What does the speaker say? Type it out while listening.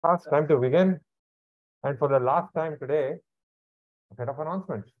Last time to begin, and for the last time today, a set of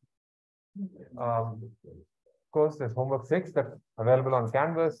announcements. Of course, there's homework 6 that's available on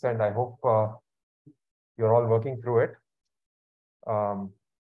Canvas, and I hope you're all working through it.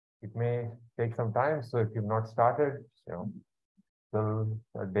 It may take some time, so if you've not started, still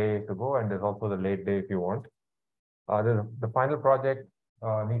a day to go, and there's also the late day if you want. The final project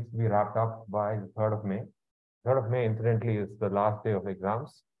needs to be wrapped up by the 3rd of May. 3rd of May, incidentally, is the last day of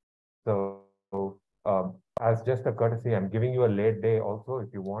exams. So as just a courtesy, I'm giving you a late day also.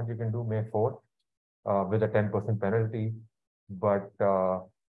 If you want, you can do May 4th with a 10% penalty. But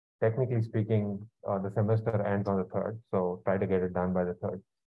technically speaking, the semester ends on the 3rd. So try to get it done by the 3rd.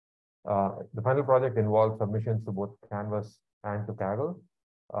 The final project involves submissions to both Canvas and to Kaggle.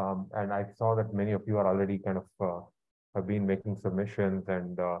 And I saw that many of you are already kind of have been making submissions,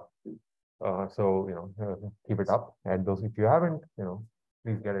 and so keep it up. And those, if you haven't,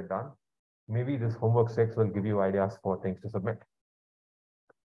 please get it done. Maybe this homework 6 will give you ideas for things to submit.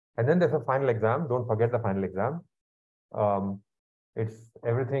 And then there's a final exam. Don't forget the final exam. It's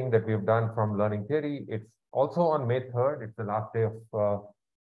everything that we've done from learning theory. It's also on May 3rd. It's the last day of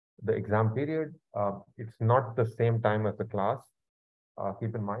the exam period. It's not the same time as the class.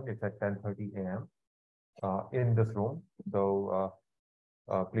 Keep in mind, it's at 10:30 a.m. In this room. So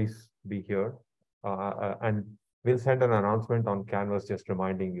please be here. And we'll send an announcement on Canvas just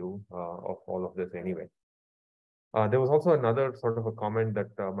reminding you of all of this anyway. There was also another sort of a comment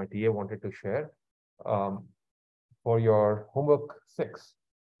that my TA wanted to share. For your homework 6,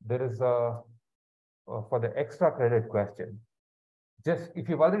 there is a, for the extra credit question, just if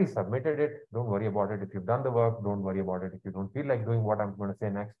you've already submitted it, don't worry about it. If you've done the work, don't worry about it. If you don't feel like doing what I'm going to say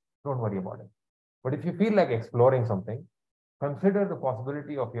next, don't worry about it. But if you feel like exploring something, consider the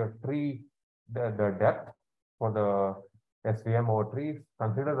possibility of your tree, the depth for the SVM over trees.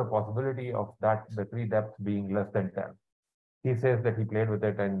 Consider the possibility of that, the tree depth being less than 10. He says that he played with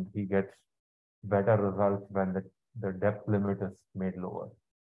it and he gets better results when the depth limit is made lower.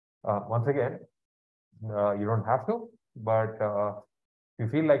 Once again, you don't have to, but if you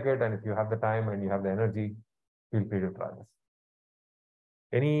feel like it and if you have the time and you have the energy, feel free to try this.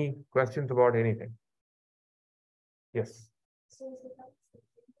 Any questions about anything? Yes.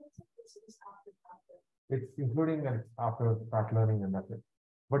 It's including and after start learning and that's it.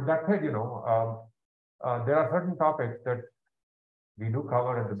 But that said, there are certain topics that we do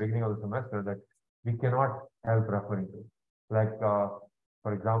cover at the beginning of the semester that we cannot help referring to. Like,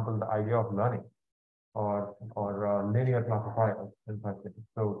 for example, the idea of learning or linear classifiers and such things.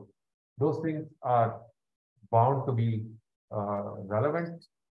 So those things are bound to be relevant,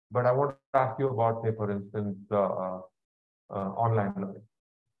 but I want to ask you about, say, for instance, online learning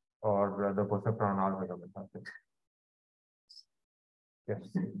or the perceptron algorithm and something. Yes.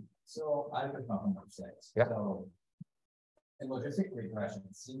 So I have a comment on 6. Yeah. So in logistic regression,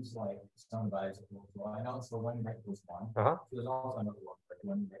 it seems like some values are well, I know it's the one that equals 1. Uh-huh. So there's also another one, but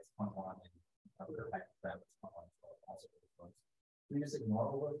one that's 0.1 and another type of that is 0.1. Also, do we just ignore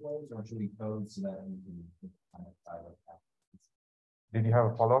all those words, or should we code so that we can kind of dive that? Did you have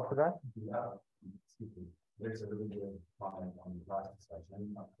a follow-up to that? Yeah. There's a really good comment on the last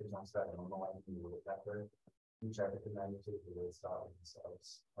discussion. Page 7, I don't know why you do it that way. You check it, and then you take the way it's starting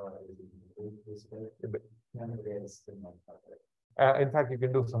themselves. In fact, you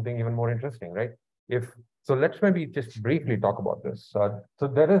can do something even more interesting, right? So let's maybe just briefly talk about this. So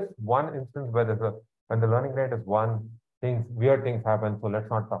there is one instance where when the learning rate is 1, weird things happen. So let's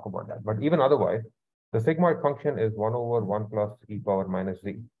not talk about that. But even otherwise, the sigmoid function is 1 over 1 plus e power minus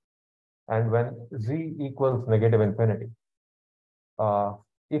z. And when z equals negative infinity,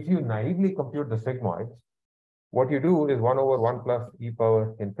 if you naively compute the sigmoids, what you do is 1 over 1 plus e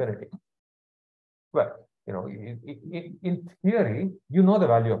power infinity. Well, in theory, you know the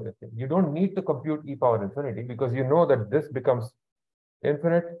value of this thing. You don't need to compute e power infinity because you know that this becomes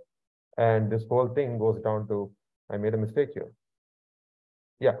infinite and this whole thing goes down to, I made a mistake here.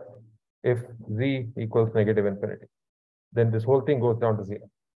 Yeah, if z equals negative infinity, then this whole thing goes down to 0.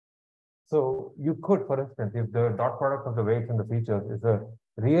 So you could, for instance, if the dot product of the weights and the features is a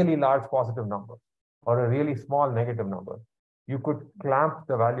really large positive number or a really small negative number, you could clamp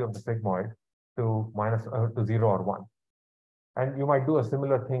the value of the sigmoid to to 0 or 1. And you might do a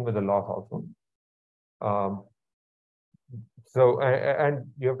similar thing with the loss also.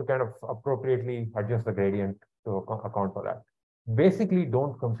 And you have to kind of appropriately adjust the gradient to account for that. Basically,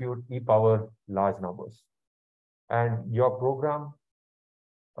 don't compute e power large numbers. And your program,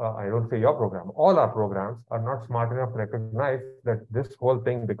 I don't say your program, all our programs are not smart enough to recognize that this whole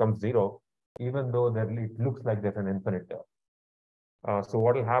thing becomes 0, even though it looks like there's an infinite term. So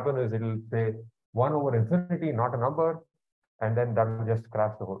what will happen is it will say 1 over infinity, not a number, and then that will just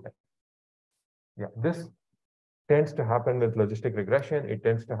crash the whole thing. Yeah, this tends to happen with logistic regression. It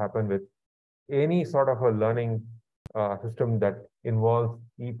tends to happen with any sort of a learning system that involves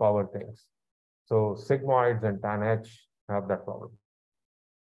e-power things. So sigmoids and tanh have that problem.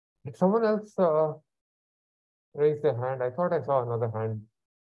 Did someone else raise their hand? I thought I saw another hand.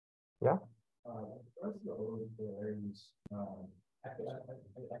 Yeah? First of all, there's, I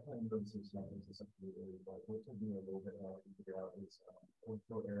can go to some of this but what took me a little bit to figure out is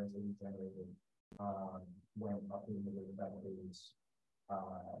what errors that we generated when updating the database.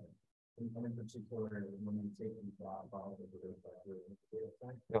 And in particular, when we take the files of the data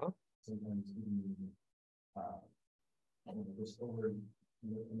set, sometimes even just over a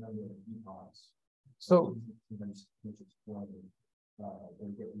number of epochs. So sometimes which is one. They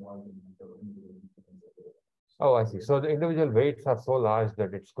get large and go into the oh, I see. So the individual weights are so large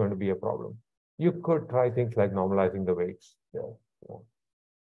that it's going to be a problem. You could try things like normalizing the weights. Yeah. Yeah.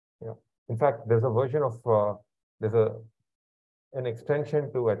 Yeah. In fact, there's a version of there's an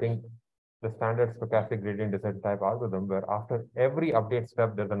extension to, I think, the standard stochastic gradient descent type algorithm where after every update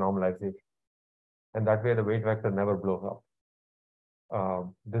step there's a normalization, and that way the weight vector never blows up.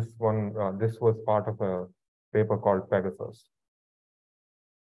 This was part of a paper called Pegasus.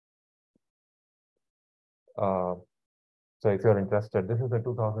 So if you're interested, this is a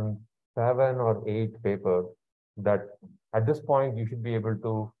 2007 or 8 paper that at this point you should be able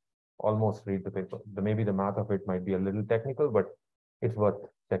to almost read the paper. Maybe the math of it might be a little technical, but it's worth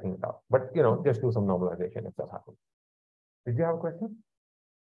checking it out. But just do some normalization if that happens. Did you have a question?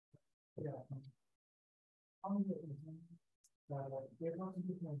 Yeah.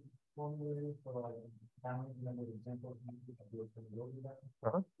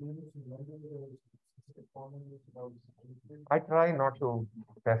 I try not to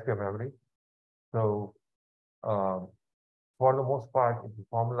test your memory. So for the most part, if the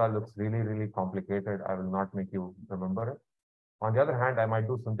formula looks really, really complicated, I will not make you remember it. On the other hand, I might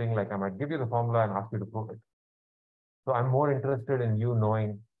do something like I might give you the formula and ask you to prove it. So I'm more interested in you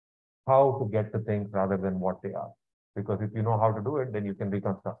knowing how to get to things rather than what they are. Because if you know how to do it, then you can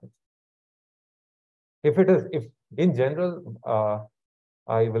reconstruct it. If in general,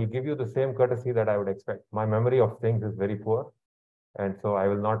 I will give you the same courtesy that I would expect. My memory of things is very poor. And so I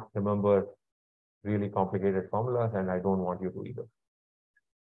will not remember really complicated formulas, and I don't want you to either.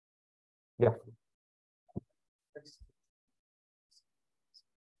 Yeah.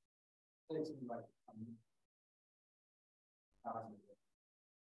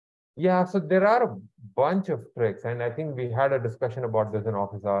 Yeah, so there are a bunch of tricks, and I think we had a discussion about this in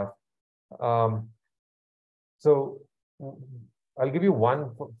office hours. So I'll give you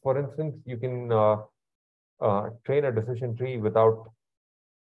one. For instance, you can train a decision tree without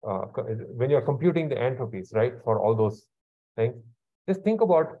when you're computing the entropies, right? For all those things, just think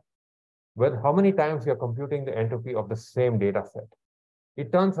about how many times you're computing the entropy of the same data set.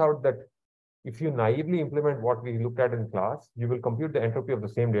 It turns out that if you naively implement what we looked at in class, you will compute the entropy of the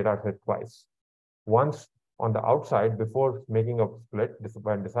same data set twice. Once on the outside before making a split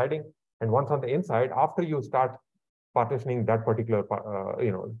when deciding, and once on the inside after you start partitioning that particular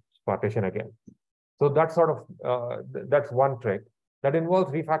partition again. So that's sort of that's one trick that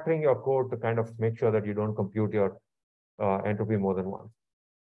involves refactoring your code to kind of make sure that you don't compute your entropy more than once.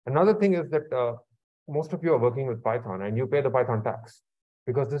 Another thing is that most of you are working with Python and you pay the Python tax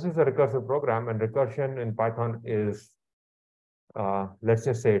because this is a recursive program, and recursion in Python is, let's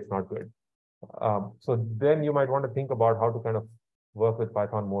just say it's not good. So then you might want to think about how to kind of work with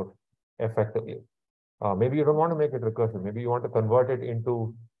Python more effectively. Maybe you don't want to make it recursive. Maybe you want to convert it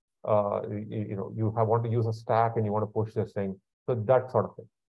into, you want to use a stack and you want to push this thing. So that sort of thing.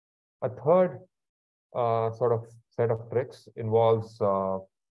 A third sort of set of tricks involves, I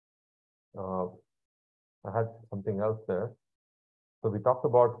had something else there. So we talked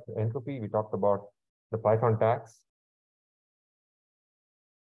about entropy. We talked about the Python tax.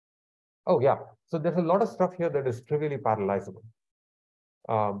 Oh, yeah. So there's a lot of stuff here that is trivially parallelizable.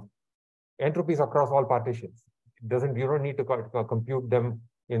 Entropies across all partitions. You don't need to compute them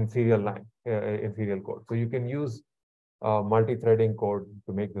in serial line, in serial code. So you can use multi-threading code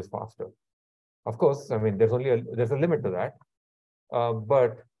to make this faster. Of course, I mean, there's a limit to that,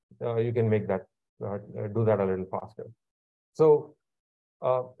 but you can make that, do that a little faster. So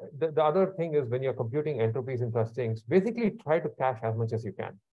the other thing is when you're computing entropies in such things, basically try to cache as much as you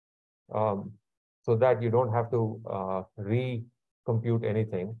can. So that you don't have to recompute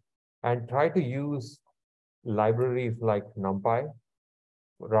anything, and try to use libraries like NumPy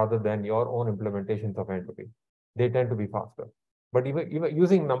rather than your own implementations of entropy. They tend to be faster. But even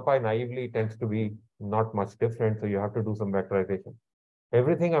using NumPy naively tends to be not much different, so you have to do some vectorization.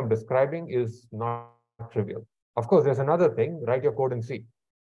 Everything I'm describing is not trivial. Of course, there's another thing, write your code in C.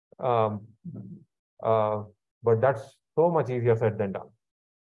 Um, uh, but that's so much easier said than done.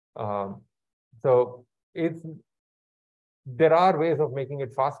 So there are ways of making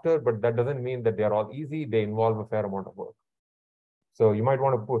it faster, but that doesn't mean that they're all easy. They involve a fair amount of work. So you might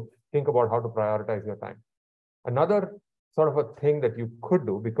want to think about how to prioritize your time. Another sort of a thing that you could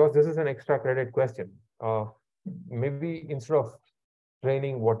do, because this is an extra credit question, maybe instead of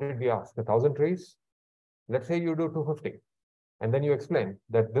training, what did we ask, 1,000 trees? Let's say you do 250. And then you explain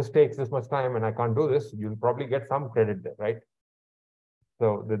that this takes this much time and I can't do this, you'll probably get some credit there, right?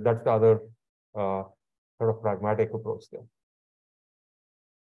 So that's the other sort of pragmatic approach there.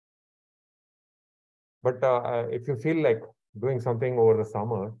 But if you feel like doing something over the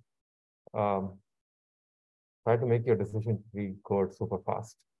summer, try to make your decision tree code super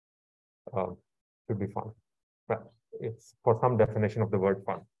fast. Should be fun. But it's for some definition of the word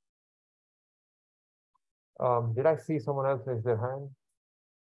fun. Did I see someone else raise their hand?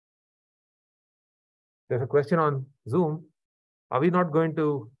 There's a question on Zoom. Are we not going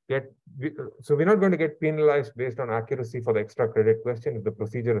to get, so we're not going to get penalized based on accuracy for the extra credit question if the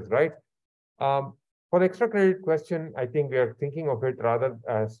procedure is right. For the extra credit question, I think we are thinking of it rather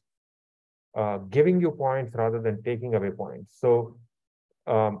as giving you points rather than taking away points. So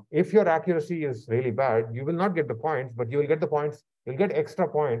if your accuracy is really bad, you will not get the points, but you will get the points, you'll get extra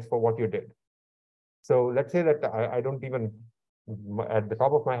points for what you did. So let's say that I don't even, at the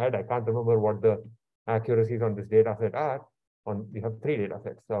top of my head, I can't remember what the accuracies on this data set are. We have 3 data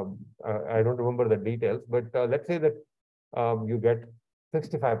sets. I don't remember the details, but let's say that you get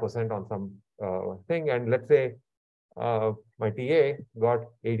 65% on some thing, and let's say my TA got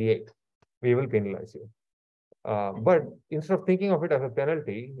 88. We will penalize you. But instead of thinking of it as a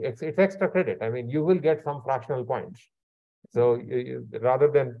penalty, it's extra credit. I mean, you will get some fractional points. So rather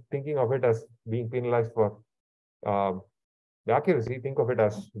than thinking of it as being penalized for the accuracy, think of it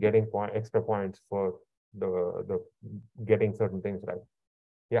as getting extra points for the getting certain things right.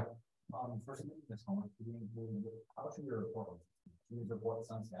 Yeah. First, this homework, how should your report? Should you report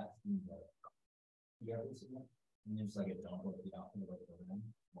some stats and just like a dump of the outcome of the program?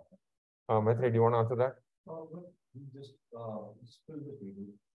 Mithri, do you want to answer that? Just put it with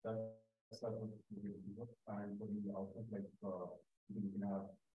you. That's like and putting the output like you can have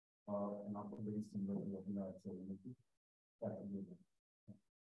an output very similar to what you have.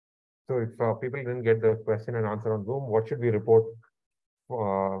 So if people didn't get the question and answer on Zoom, what should we report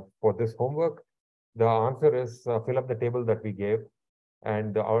for this homework? The answer is fill up the table that we gave,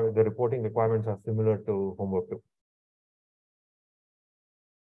 and the reporting requirements are similar to homework 2.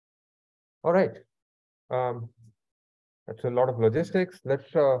 All right. That's a lot of logistics.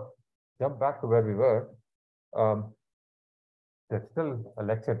 Let's jump back to where we were. There's still a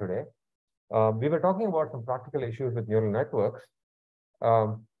lecture today. We were talking about some practical issues with neural networks.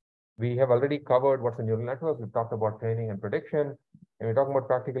 We have already covered what's a neural network. We've talked about training and prediction, and we're talking about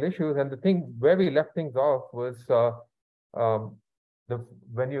practical issues. And the thing where we left things off was when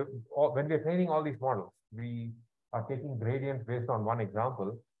we're training all these models, we are taking gradients based on one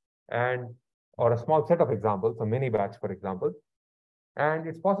example, or a small set of examples, a mini batch, for example. And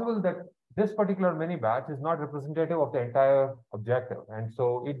it's possible that this particular mini batch is not representative of the entire objective. And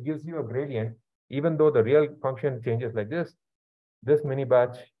so it gives you a gradient, even though the real function changes like this mini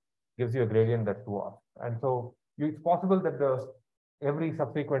batch gives you a gradient that's too off. And so it's possible that every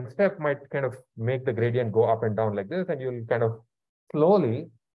subsequent step might kind of make the gradient go up and down like this, and you'll kind of slowly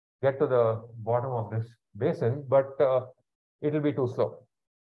get to the bottom of this basin, but it'll be too slow.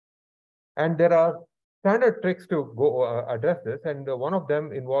 And there are standard tricks to go address this, and one of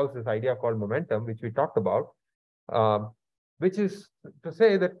them involves this idea called momentum, which we talked about, which is to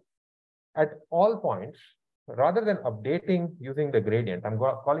say that at all points, rather than updating using the gradient, I'm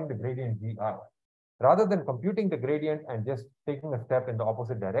calling the gradient GI, rather than computing the gradient and just taking a step in the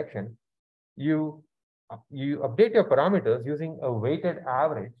opposite direction, you update your parameters using a weighted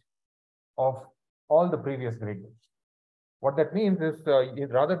average of all the previous gradients. What that means is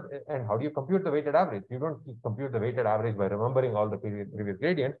and how do you compute the weighted average? You don't compute the weighted average by remembering all the previous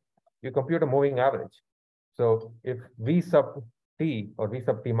gradients. You compute a moving average. So if V sub t or V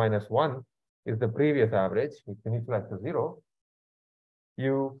sub t minus 1 is the previous average, which initialized to 0,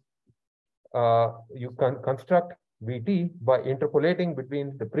 you can construct Vt by interpolating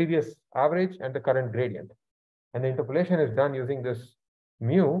between the previous average and the current gradient. And the interpolation is done using this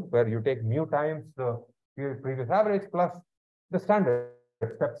mu, where you take mu times the previous average plus the standard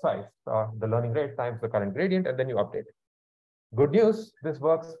step size, the learning rate times the current gradient, and then you update. Good news, this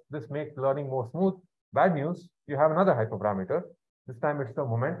works, this makes learning more smooth. Bad news, you have another hyperparameter. This time it's the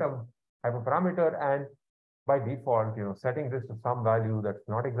momentum hyperparameter, and by default, setting this to some value that's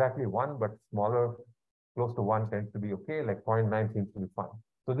not exactly 1, but smaller, close to 1 tends to be okay, like 0.9 seems to be fine.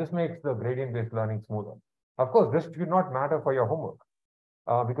 So this makes the gradient-based learning smoother. Of course, this should not matter for your homework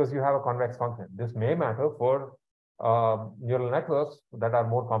because you have a convex function. This may matter for neural networks that are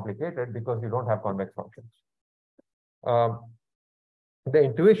more complicated because you don't have convex functions. The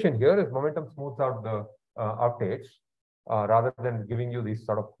intuition here is momentum smooths out the updates rather than giving you these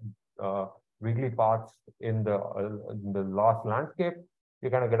sort of wiggly paths in the loss landscape. You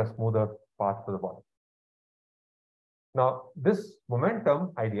kind of get a smoother path to the bottom. Now, this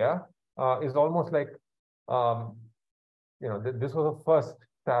momentum idea is almost like, this was a first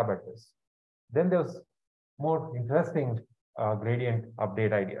stab at this. Then there's more interesting gradient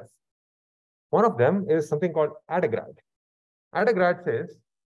update ideas. One of them is something called AdaGrad. AdaGrad says,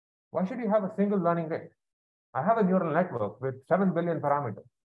 why should you have a single learning rate? I have a neural network with 7 billion parameters.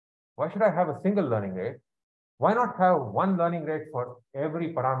 Why should I have a single learning rate? Why not have one learning rate for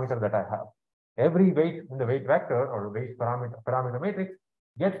every parameter that I have? Every weight in the weight vector or weight parameter matrix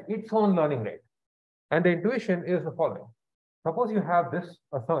gets its own learning rate. And the intuition is the following. Suppose you have this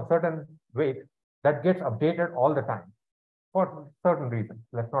a certain weight that gets updated all the time for certain reasons.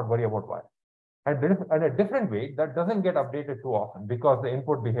 Let's not worry about why. And a different weight that doesn't get updated too often because the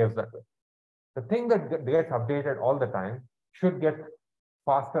input behaves that way. The thing that gets updated all the time should get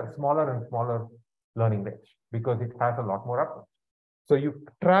faster, smaller and smaller learning rates because it has a lot more updates. So you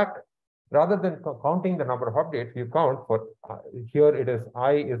track, rather than counting the number of updates, you count for, here it is,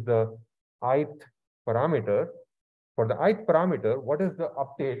 I is the ith parameter. For the ith parameter, what is the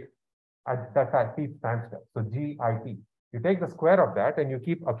update at that timestamp? So GIT. You take the square of that and you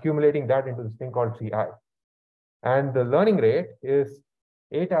keep accumulating that into this thing called CI. And the learning rate is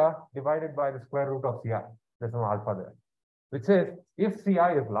eta divided by the square root of CI. There's no alpha there, which says if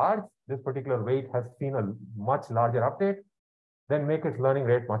CI is large, this particular weight has seen a much larger update, then make its learning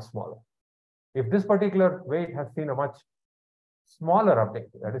rate much smaller. If this particular weight has seen a much smaller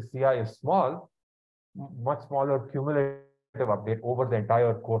update, that is CI is small, much smaller cumulative update over the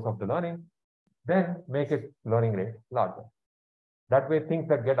entire course of the learning, then make its learning rate larger. That way, things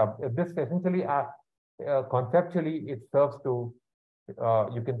that get up, this essentially, conceptually, it serves to,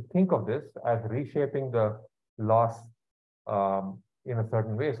 you can think of this as reshaping the loss in a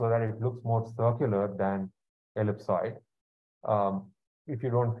certain way so that it looks more circular than ellipsoid. If you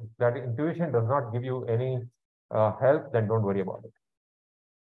don't, that intuition does not give you any help, then don't worry about it.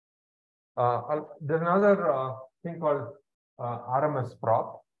 There's another thing called RMS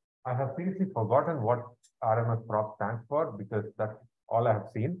prop. I have seriously forgotten what RMS prop stands for because that's all I have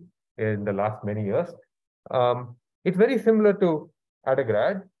seen in the last many years. It's very similar to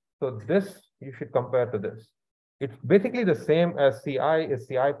AdaGrad. So this you should compare to this. It's basically the same as CI is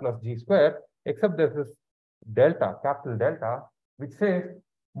CI plus G squared, except there's this delta, capital delta, which says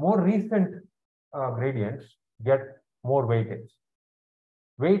more recent gradients get more weightage.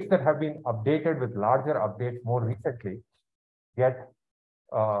 Weights that have been updated with larger updates more recently get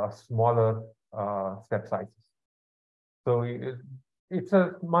smaller step sizes. So it's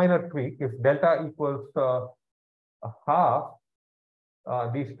a minor tweak. If delta equals a half,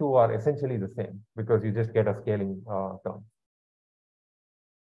 these two are essentially the same because you just get a scaling term.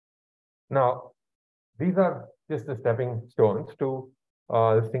 Now, these are just the stepping stones to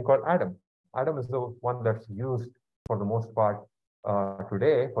this thing called ADAM. ADAM is the one that's used for the most part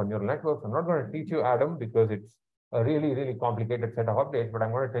today for neural networks. I'm not going to teach you ADAM because it's a really, really complicated set of updates, but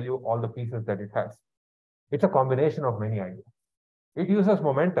I'm going to tell you all the pieces that it has. It's a combination of many ideas. It uses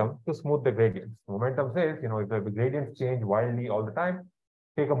momentum to smooth the gradients. Momentum says, if the gradients change wildly all the time,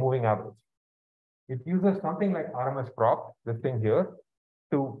 take a moving average. It uses something like RMS prop, this thing here,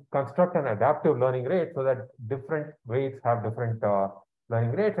 to construct an adaptive learning rate so that different weights have different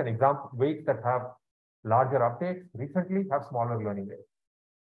learning rates, and weights that have larger updates recently have smaller learning rates.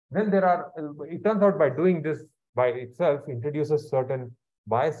 Then it turns out by doing this by itself introduces certain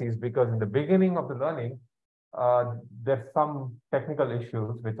biases because in the beginning of the learning, there's some technical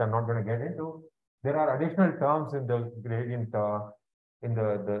issues which I'm not going to get into. There are additional terms in the gradient, in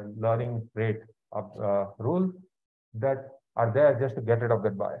the learning rate of, rule that are there just to get rid of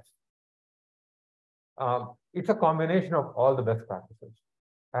that bias. It's a combination of all the best practices,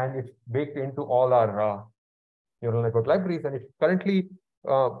 and it's baked into all our neural network libraries, and it's currently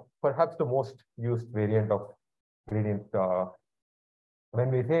perhaps the most used variant of gradient. When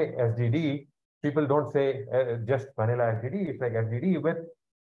we say SGD, people don't say just vanilla SGD, it's like SGD with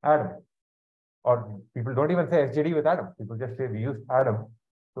ADAM. or people don't even say SGD with Adam. People just say we used Adam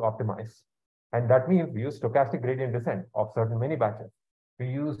to optimize. And that means we use stochastic gradient descent of certain mini batches. We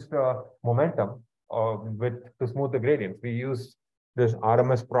used momentum to smooth the gradients. We used this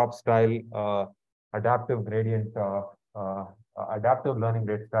RMS prop style adaptive gradient, adaptive learning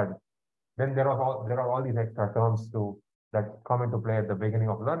rate study. Then there are all these extra terms that come into play at the beginning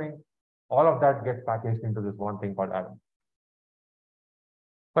of learning. All of that gets packaged into this one thing called Adam.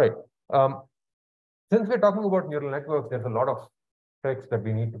 All right. Since we're talking about neural networks, there's a lot of tricks that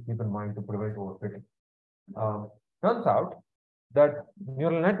we need to keep in mind to prevent overfitting. Turns out that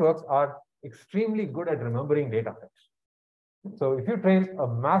neural networks are extremely good at remembering data sets. So if you train a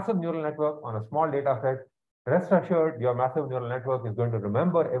massive neural network on a small data set, rest assured your massive neural network is going to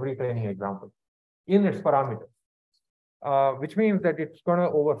remember every training example in its parameters, which means that it's going to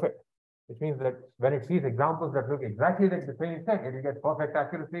overfit. Which means that when it sees examples that look exactly like the training set, it will get perfect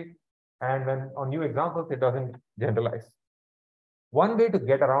accuracy. And when on new examples, it doesn't generalize. One way to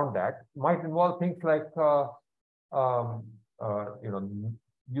get around that might involve things like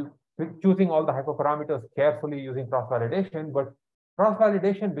choosing all the hyperparameters carefully using cross-validation, but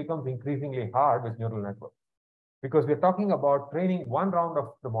cross-validation becomes increasingly hard with neural networks because we're talking about training one round of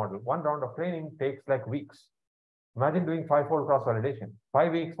the model. One round of training takes like weeks. Imagine doing 5-fold cross-validation,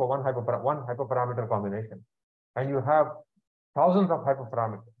 5 weeks for one hyperparameter combination, and you have thousands of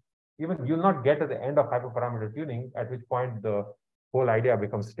hyperparameters. Even you'll not get to the end of hyperparameter tuning, at which point the whole idea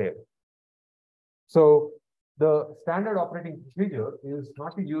becomes stale. So the standard operating procedure is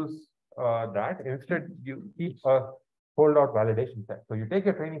not to use that. Instead, you keep a holdout validation set. So you take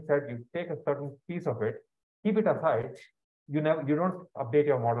your training set, you take a certain piece of it, keep it aside. You don't update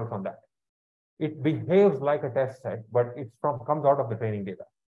your models on that. It behaves like a test set, but comes out of the training data.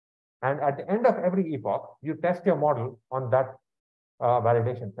 And at the end of every epoch, you test your model on that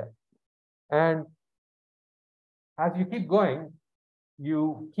validation set. And as you keep going,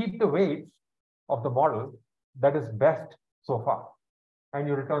 you keep the weights of the model that is best so far, and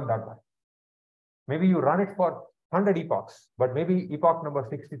you return that back. Maybe you run it for 100 epochs, but maybe epoch number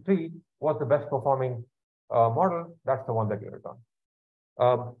 63 was the best performing model. That's the one that you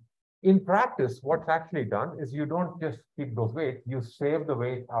return. In practice, what's actually done is you don't just keep those weights, you save the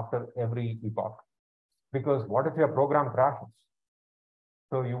weight after every epoch. Because what if your program crashes?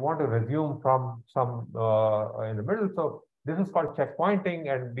 So you want to resume from some in the middle. So this is called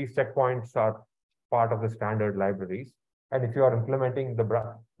checkpointing, and these checkpoints are part of the standard libraries. And if you are implementing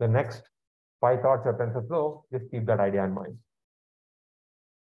the next PyTorch or TensorFlow, just keep that idea in mind.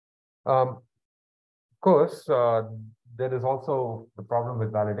 Of course, there is also the problem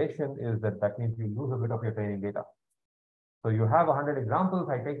with validation is that means you lose a bit of your training data. So you have 100 examples,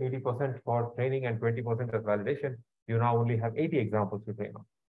 I take 80% for training and 20% as validation. You now only have 80 examples to train on.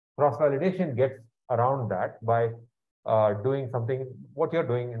 Cross-validation gets around that by doing something, what you're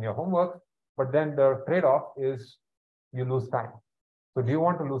doing in your homework, but then the trade-off is you lose time. So do you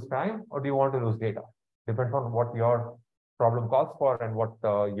want to lose time or do you want to lose data? Depends on what your problem calls for and what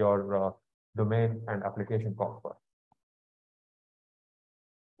your domain and application calls for.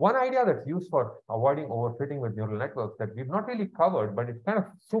 One idea that's used for avoiding overfitting with neural networks that we've not really covered, but it's kind of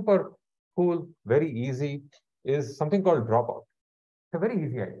super cool, very easy, is something called dropout. It's a very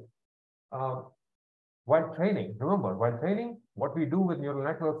easy idea. While training, remember, what we do with neural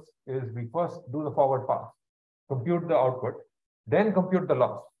networks is we first do the forward pass, compute the output, then compute the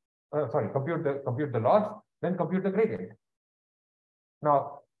loss. Compute the loss, then compute the gradient.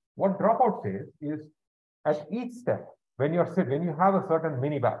 Now, what dropout says is at each step, when you have a certain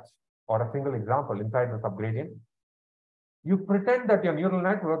mini batch or a single example inside the subgradient, you pretend that your neural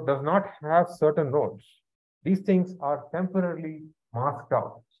network does not have certain nodes. These things are temporarily masked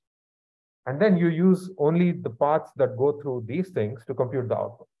out. And then you use only the paths that go through these things to compute the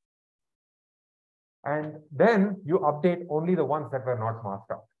output. And then you update only the ones that were not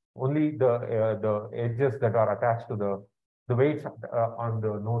masked out, only the edges that are attached to the weights on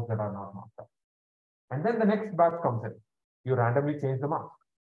the nodes that are not masked out. And then the next batch comes in. You randomly change the mask.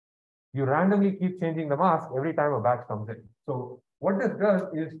 You randomly keep changing the mask every time a batch comes in. So what this does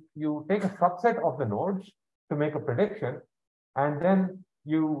is you take a subset of the nodes to make a prediction, and then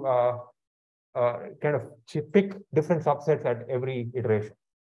you kind of pick different subsets at every iteration.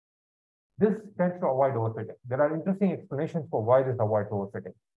 This tends to avoid overfitting. There are interesting explanations for why this avoids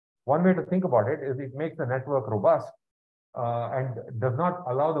overfitting. One way to think about it is it makes the network robust and does not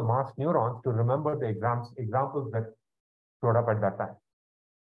allow the masked neurons to remember the examples that showed up at that time.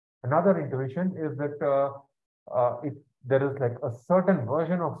 Another intuition is that there is like a certain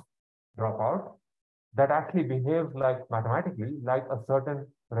version of dropout that actually behaves like mathematically like a certain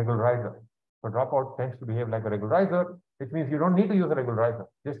regularizer. So dropout tends to behave like a regularizer, which means you don't need to use a regularizer,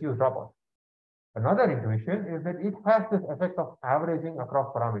 just use dropout. Another intuition is that it has this effect of averaging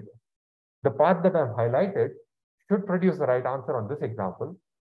across parameters. The path that I've highlighted should produce the right answer on this example.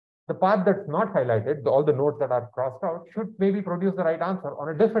 The path that's not highlighted, all the nodes that are crossed out, should maybe produce the right answer on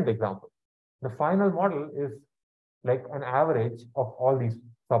a different example. The final model is like an average of all these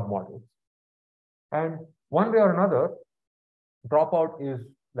submodels. And one way or another, dropout is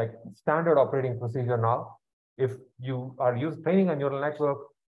like standard operating procedure now. If you are training a neural network,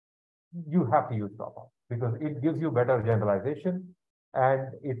 you have to use dropout because it gives you better generalization and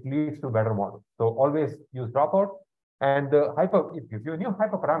it leads to better models. So always use dropout, and it gives you a new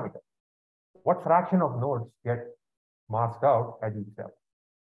hyperparameter. What fraction of nodes get masked out at each step?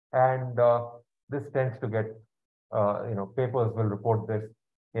 And this tends to get, papers will report this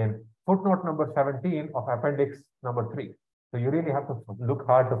in footnote number 17 of appendix number 3. So you really have to look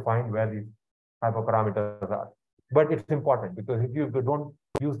hard to find where these hyperparameters are. But it's important because if you don't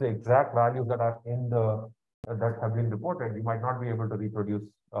use the exact values that are in that have been reported, you might not be able to reproduce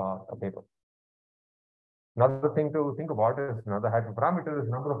a paper. Another thing to think about is another hyperparameter is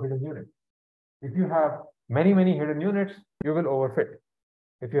number of hidden units. If you have many hidden units, you will overfit.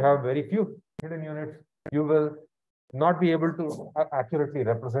 If you have very few hidden units, you will not be able to accurately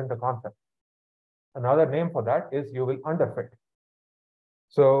represent the concept. Another name for that is you will underfit.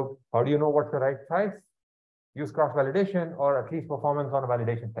 So how do you know what's the right size? Use cross-validation or at least performance on a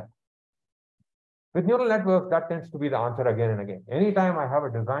validation test. With neural networks, that tends to be the answer again and again. Anytime I have a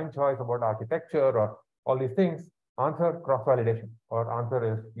design choice about architecture or all these things, answer cross-validation or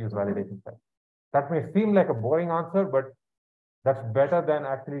answer is use validation test. That may seem like a boring answer, but that's better than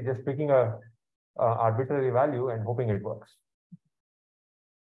actually just picking a arbitrary value and hoping it works.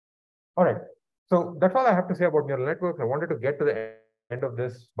 All right, so that's all I have to say about neural networks. I wanted to get to the end of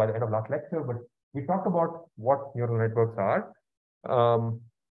this by the end of last lecture, but we talked about what neural networks are.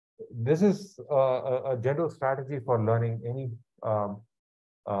 This is a general strategy for learning any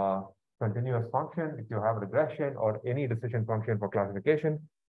continuous function, if you have regression or any decision function for classification.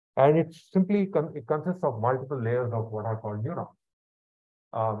 And it consists of multiple layers of what are called neurons.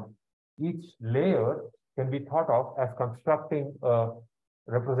 Each layer can be thought of as constructing a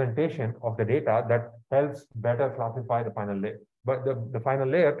representation of the data that helps better classify the final layer. But the final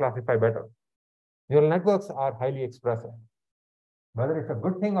layer classify better. Neural networks are highly expressive. Whether it's a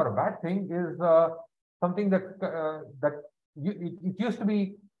good thing or a bad thing is something that it used to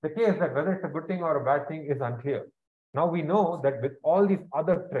be the case that whether it's a good thing or a bad thing is unclear. Now we know that with all these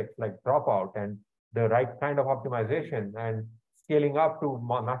other tricks like dropout and the right kind of optimization and scaling up to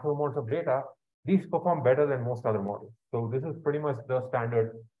massive amounts of data, these perform better than most other models. So this is pretty much the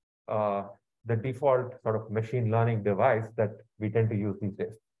standard, the default sort of machine learning device that we tend to use these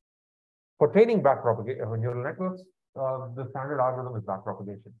days. For training neural networks, the standard algorithm is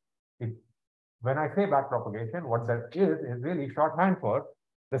backpropagation. When I say backpropagation, what that is really shorthand for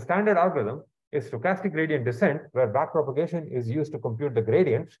the standard algorithm is stochastic gradient descent, where backpropagation is used to compute the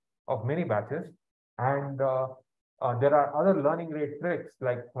gradients of many batches. And there are other learning rate tricks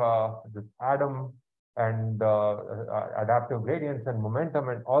like this ADAM and adaptive gradients and momentum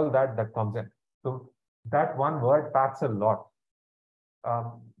and all that comes in. So that one word packs a lot.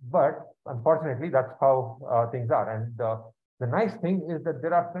 But unfortunately, that's how things are. And the nice thing is that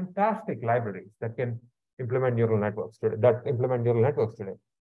there are fantastic libraries that can implement neural networks today.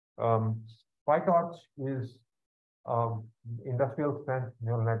 PyTorch is industrial strength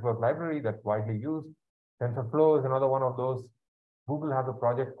neural network library that's widely used. TensorFlow is another one of those. Google has a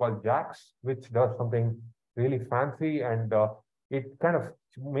project called JAX, which does something really fancy, and it kind of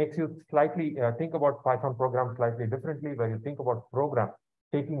makes you slightly think about Python programs slightly differently, where you think about programs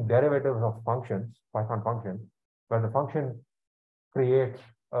taking derivatives of functions, Python functions, where the function creates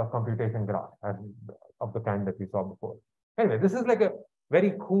a computation graph of the kind that we saw before. Anyway, this is like a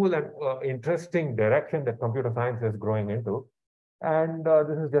very cool and interesting direction that computer science is growing into. And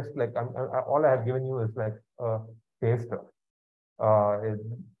this is just like, all I have given you is like a taster.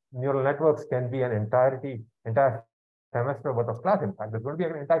 Neural networks can be an entire semester worth of class. In fact, there's going to be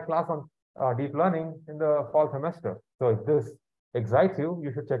an entire class on deep learning in the fall semester. So if this excites you,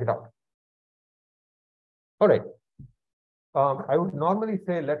 you should check it out. All right. I would normally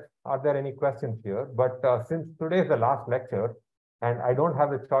say, are there any questions here? But since today is the last lecture, and I don't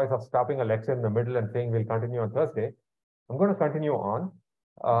have the choice of stopping a lecture in the middle and saying we'll continue on Thursday, I'm going to continue on.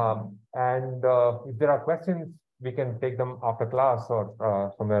 If there are questions, we can take them after class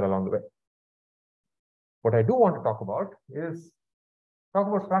or somewhere along the way. What I do want to talk about is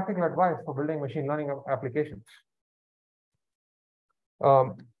practical advice for building machine learning applications.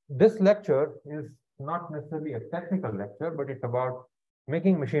 this lecture is not necessarily a technical lecture, but it's about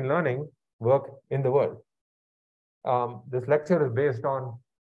making machine learning work in the world. This lecture is based on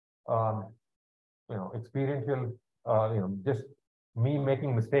experiential, just me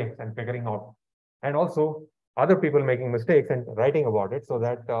making mistakes and figuring out, and also other people making mistakes and writing about it so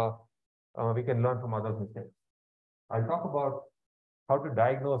that we can learn from others' mistakes. I'll talk about how to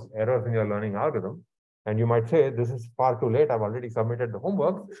diagnose errors in your learning algorithm. And you might say, this is far too late. I've already submitted the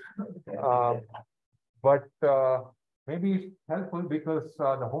homework. But maybe it's helpful because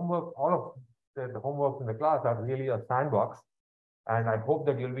the homework, all of the homework in the class are really a sandbox. And I hope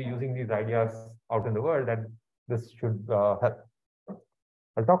that you'll be using these ideas out in the world, and this should help.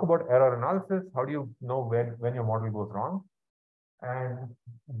 I'll talk about error analysis. How do you know when your model goes wrong? And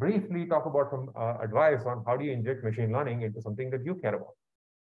briefly talk about some advice on how do you inject machine learning into something that you care about.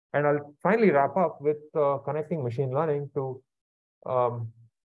 And I'll finally wrap up with connecting machine learning to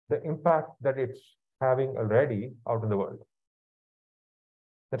the impact that it's having already out in the world.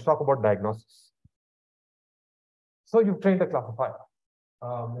 Let's talk about diagnosis. So you've trained a classifier,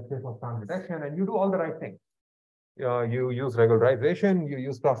 let's say for spam detection, and you do all the right things. You use regularization, you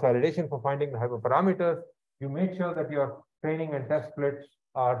use cross-validation for finding the hyperparameters, you make sure that your training and test splits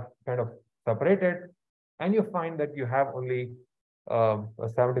are kind of separated, and you find that you have only a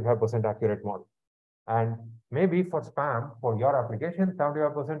 75% accurate model. And maybe for spam, for your application,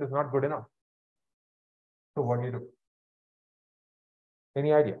 75% is not good enough. So what do you do?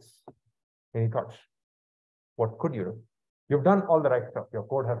 Any ideas? Any thoughts? What could you do? You've done all the right stuff. Your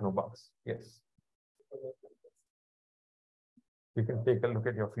code has no bugs. Yes. You can take a look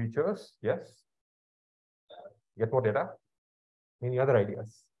at your features. Yes. Get more data. Any other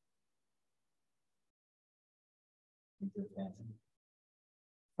ideas?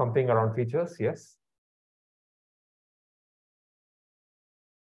 Something around features. Yes.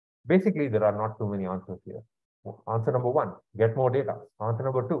 Basically, there are not too many answers here. Answer number one, get more data. Answer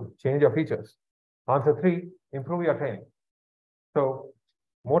number two, change your features. Answer three, improve your training. So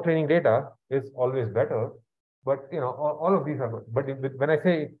more training data is always better, but all of these are good. But when I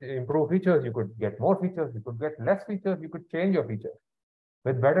say improve features, you could get more features, you could get less features, you could change your features.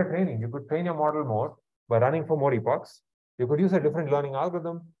 With better training, you could train your model more by running for more epochs. You could use a different learning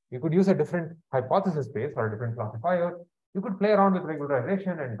algorithm. You could use a different hypothesis space or a different classifier. You could play around with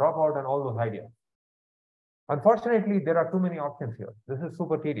regularization and dropout and all those ideas. Unfortunately, there are too many options here. This is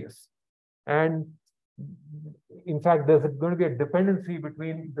super tedious. And in fact, there's going to be a dependency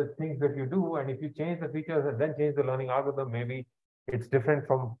between the things that you do. And if you change the features and then change the learning algorithm, maybe it's different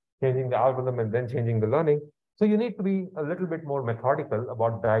from changing the algorithm and then changing the learning. So you need to be a little bit more methodical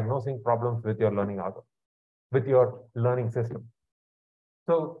about diagnosing problems with your learning algorithm, with your learning system.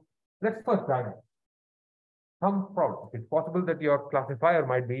 So let's first diagnose some problems. It's possible that your classifier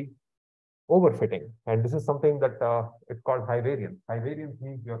might be overfitting. And this is something that it's called high variance. High variance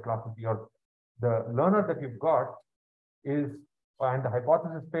means the learner that you've got is, and the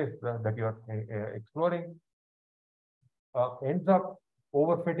hypothesis space that you're exploring ends up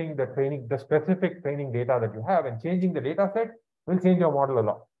overfitting the specific training data that you have, and changing the data set will change your model a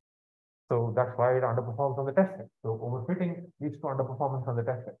lot. So that's why it underperforms on the test set. So overfitting leads to underperformance on the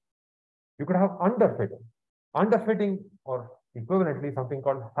test set. You could have underfitting. Underfitting, or equivalently something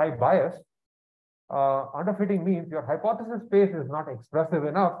called high bias. Underfitting means your hypothesis space is not expressive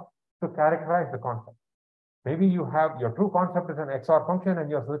enough to characterize the concept. Maybe you have your true concept is an XOR function and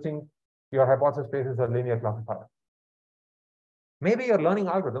you're switching your hypothesis space is a linear classifier. Maybe your learning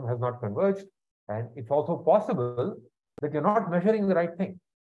algorithm has not converged, and it's also possible that you're not measuring the right thing.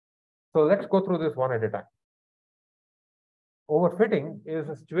 So let's go through this one at a time. Overfitting is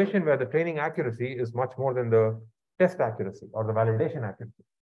a situation where the training accuracy is much more than the test accuracy or the validation accuracy.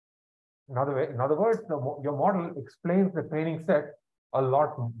 In other words, your model explains the training set a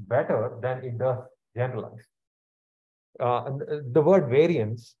lot better than it does generalized. The word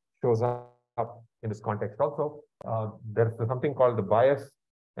variance shows up in this context also. There's something called the bias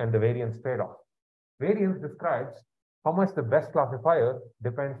and the variance trade-off. Variance describes how much the best classifier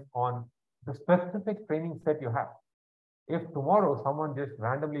depends on the specific training set you have. If tomorrow someone just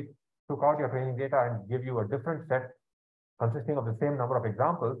randomly took out your training data and give you a different set consisting of the same number of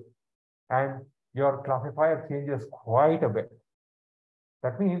examples, and your classifier changes quite a bit,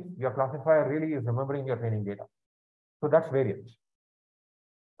 that means your classifier really is remembering your training data. So that's variance.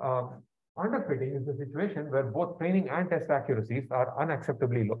 Underfitting is the situation where both training and test accuracies are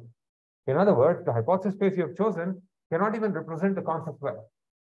unacceptably low. In other words, the hypothesis space you have chosen cannot even represent the concept well.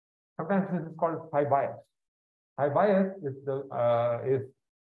 Sometimes this is called high bias. High bias is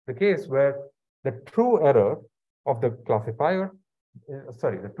the case where the true error of the classifier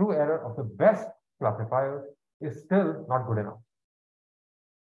sorry, the true error of the best classifier is still not good enough.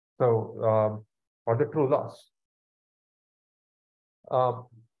 So, or the true loss.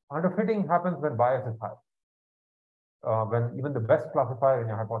 Underfitting happens when bias is high. When even the best classifier in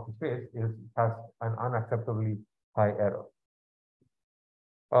your hypothesis space has an unacceptably high error.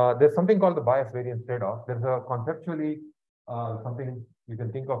 There's something called the bias variance trade-off. There's a conceptually something you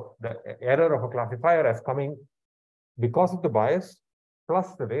can think of the error of a classifier as coming because of the bias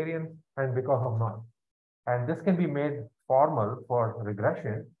plus the variance and because of noise. And this can be made formal for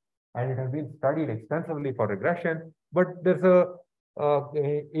regression, and it has been studied extensively for regression, but there's a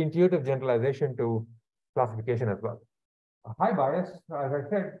intuitive generalization to classification as well. A high bias, as I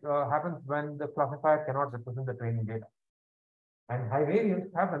said, happens when the classifier cannot represent the training data. And high variance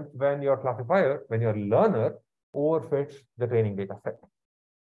happens when your classifier, when your learner overfits the training data set.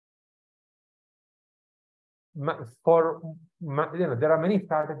 There are many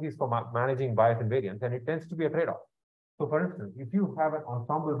strategies for managing bias and variance, and it tends to be a trade-off. So for instance, if you have an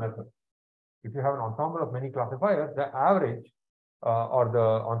ensemble method, if you have an ensemble of many classifiers, the average or the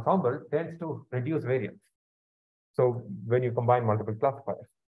ensemble tends to reduce variance. So when you combine multiple classifiers.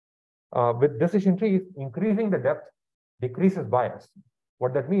 With decision trees, increasing the depth decreases bias.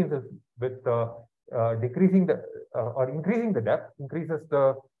 What that means is with decreasing the or increasing the depth decreases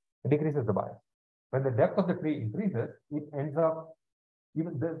the bias. When the depth of the tree increases, it ends up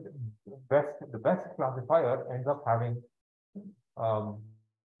even the best classifier ends up having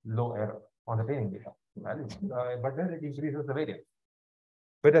low error on the training data, but then it increases the variance.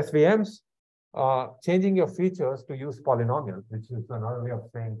 With SVMs, changing your features to use polynomials, which is another way of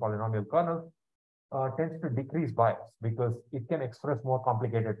saying polynomial kernel, tends to decrease bias because it can express more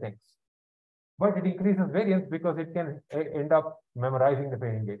complicated things. But it increases variance because it can end up memorizing the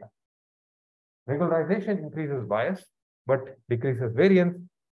training data. Regularization increases bias, but decreases variance.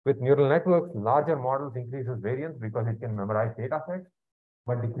 With neural networks, larger models increases variance because it can memorize data sets,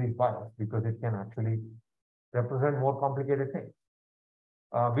 but decrease bias because it can actually represent more complicated things.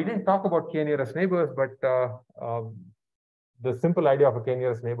 We didn't talk about k-nearest neighbors, but the simple idea of a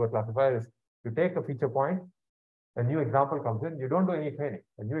k-nearest neighbor classifier is you take a feature point, a new example comes in, you don't do any training.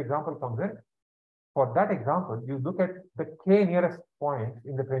 A new example comes in. For that example, you look at the k-nearest points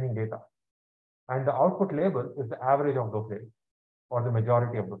in the training data. And the output label is the average of those labels, or the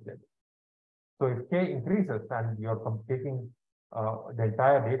majority of those labels. So if k increases and you're taking the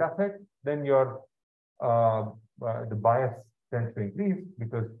entire data set, then your the bias tends to increase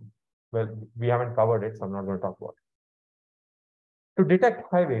because, well, we haven't covered it, so I'm not going to talk about it. To detect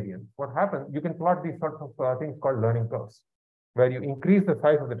high variance, what happens, you can plot these sorts of things called learning curves, where you increase the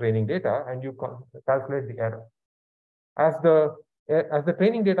size of the training data and you calculate the error. As the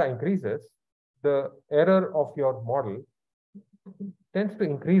training data increases, the error of your model tends to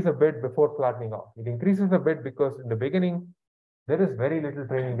increase a bit before flattening out. It increases a bit because in the beginning, there is very little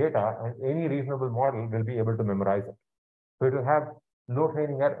training data and any reasonable model will be able to memorize it. So it will have low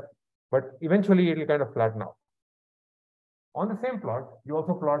training error, but eventually it will kind of flatten out. On the same plot, you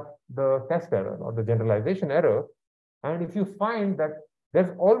also plot the test error or the generalization error. And if you find that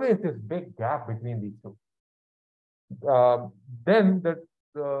there's always this big gap between these two, then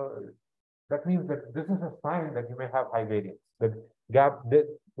that means that this is a sign that you may have high variance. The gap, the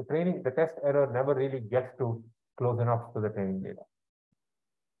test error never really gets to close enough to the training data.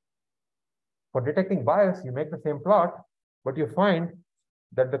 For detecting bias, you make the same plot, but you find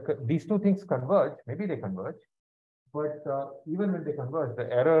that these two things converge. Maybe they converge, but even when they converge,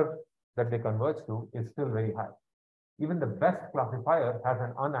 the error that they converge to is still very high. Even the best classifier has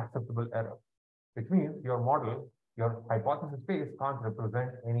an unacceptable error, which means your model, your hypothesis space can't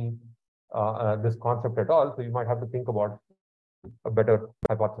represent any this concept at all. So you might have to think about a better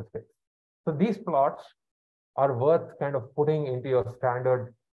hypothesis space. So these plots are worth kind of putting into your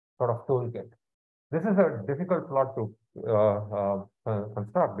standard sort of toolkit. This is a difficult plot to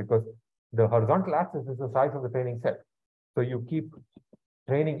construct because the horizontal axis is the size of the training set. So you keep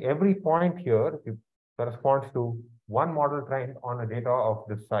training every point here, it corresponds to one model trained on a data of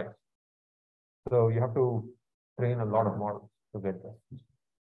this size. So you have to train a lot of models to get this.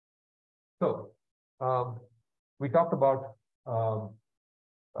 So we talked about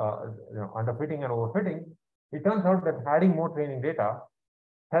underfitting and overfitting. It turns out that adding more training data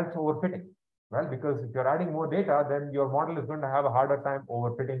helps overfitting. Well, because if you're adding more data, then your model is going to have a harder time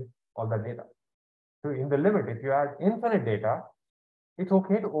overfitting all that data. So in the limit, if you add infinite data, it's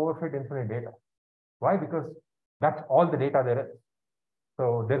okay to overfit infinite data. Why? Because that's all the data there is.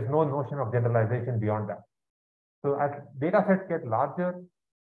 So there's no notion of generalization beyond that. So as data sets get larger,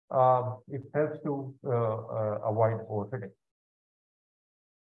 it helps to avoid overfitting.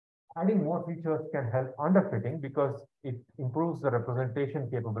 Adding more features can help underfitting because it improves the representation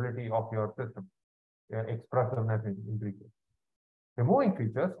capability of your system. Expressiveness increases. Removing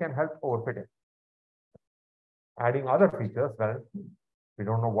features can help overfitting. Adding other features, well, we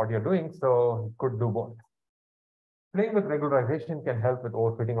don't know what you're doing, so it could do both. Playing with regularization can help with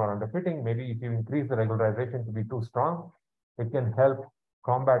overfitting or underfitting. Maybe if you increase the regularization to be too strong, it can help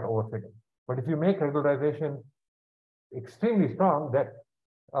combat overfitting. But if you make regularization extremely strong, that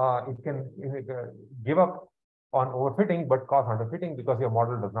it can give up on overfitting but cause underfitting because your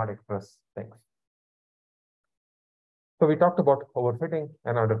model does not express things. So we talked about overfitting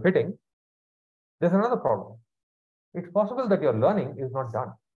and underfitting. There's another problem. It's possible that your learning is not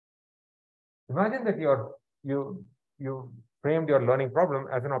done. Imagine that you framed your learning problem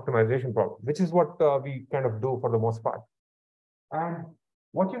as an optimization problem, which is what we kind of do for the most part. And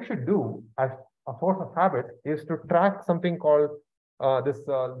what you should do as a force of habit is to track something called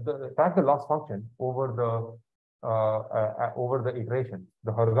track the loss function over the iteration.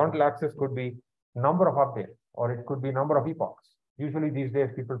 The horizontal axis could be number of updates, or it could be number of epochs. Usually these days,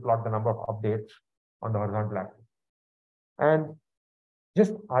 people plot the number of updates on the horizontal axis. And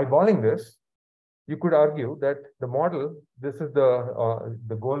just eyeballing this, you could argue that the model, this is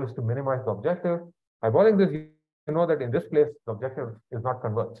the goal is to minimize the objective. Eyeballing this, you know that in this place, the objective is not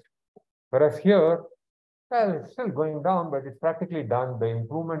converged. Whereas here, well, it's still going down, but it's practically done. The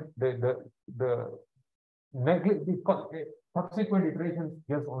improvement, the subsequent iterations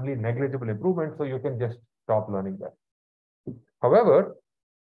gives only negligible improvement, so you can just stop learning that. However,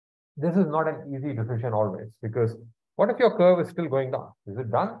 this is not an easy decision always, because what if your curve is still going down? Is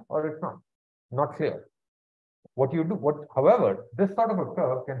it done or it's not? Not clear. What you do, however, this sort of a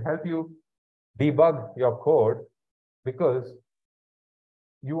curve can help you debug your code because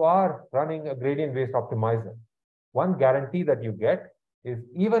you are running a gradient-based optimizer. One guarantee that you get is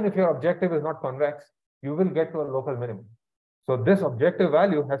even if your objective is not convex, you will get to a local minimum. So this objective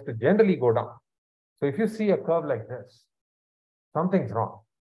value has to generally go down. So if you see a curve like this, something's wrong.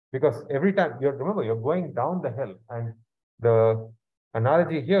 Because every time, remember, you're going down the hill. And the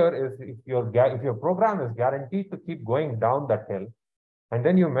analogy here is if your program is guaranteed to keep going down that hill, and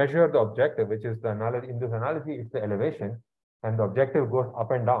then you measure the objective, which is the analogy, in this analogy, it's the elevation, and the objective goes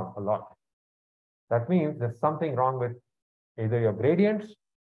up and down a lot. That means there's something wrong with either your gradients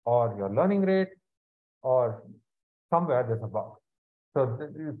or your learning rate, or somewhere there's a bug. So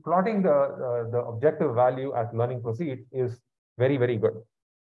plotting the objective value as learning proceeds is very, very good.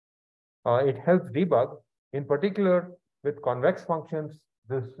 It helps debug, in particular with convex functions.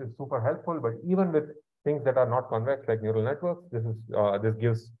 This is super helpful, but even with things that are not convex, like neural networks, this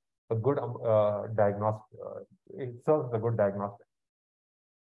gives a good diagnostic. It serves as a good diagnostic.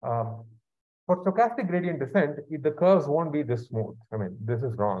 For stochastic gradient descent, the curves won't be this smooth. I mean, this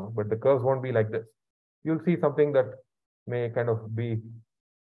is wrong, but the curves won't be like this. You'll see something that may kind of be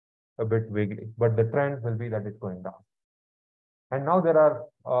a bit wiggly, but the trend will be that it's going down. And now there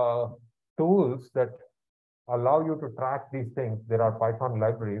are tools that allow you to track these things. There are Python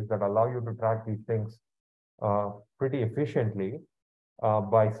libraries that allow you to track these things pretty efficiently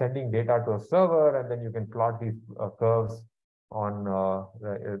by sending data to a server, and then you can plot these curves on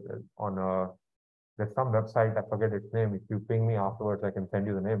there's some website, I forget its name. If you ping me afterwards, I can send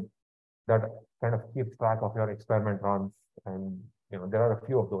you the name, that kind of keeps track of your experiment runs. And there are a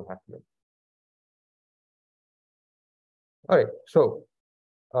few of those actually. All right, so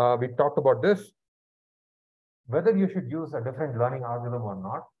we talked about this. Whether you should use a different learning algorithm or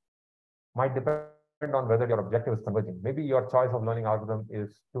not might depend on whether your objective is converging. Maybe your choice of learning algorithm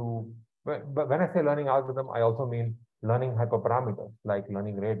is but when I say learning algorithm, I also mean learning hyperparameters like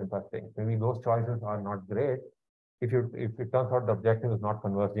learning rate and such things. Maybe those choices are not great if it turns out the objective is not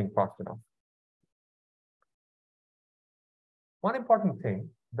converging fast enough. One important thing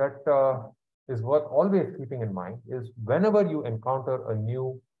that is worth always keeping in mind is whenever you encounter a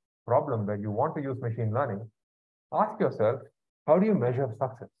new problem where you want to use machine learning, ask yourself, how do you measure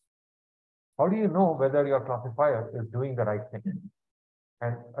success? How do you know whether your classifier is doing the right thing?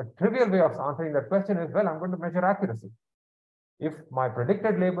 And a trivial way of answering that question is, well, I'm going to measure accuracy. If my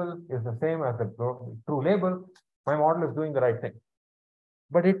predicted label is the same as the true label, my model is doing the right thing.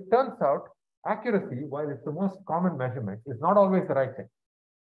 But it turns out accuracy, while it's the most common measurement, is not always the right thing.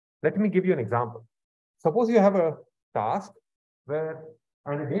 Let me give you an example. Suppose you have a task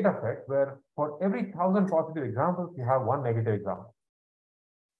and a data set where for every 1,000 positive examples, you have one negative example.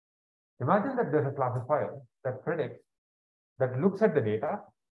 Imagine that there's a classifier that looks at the data,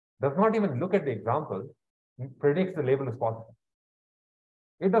 does not even look at the example, predicts the label is positive.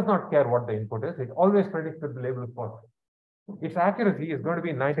 It does not care what the input is. It always predicts that the label is positive. its accuracy is going to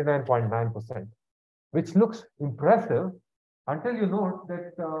be 99.9%, which looks impressive until you note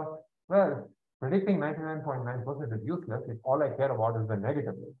that, well, predicting 99.9% is useless if all I care about is the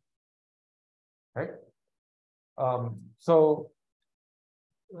negative, right?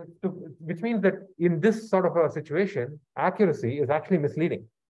 Which means that in this sort of a situation, accuracy is actually misleading.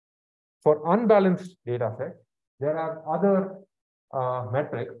 For unbalanced data sets, there are other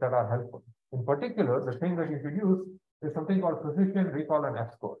metrics that are helpful. In particular, the thing that you should use is something called precision, recall, and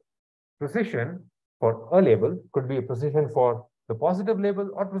F-score. Precision for a label could be a precision for the positive label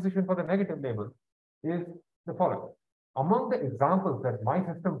or precision for the negative label is the following. Among the examples that my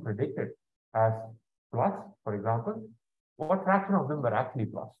system predicted as plus, for example, what fraction of them were actually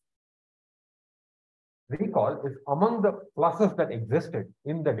plus? Recall is among the pluses that existed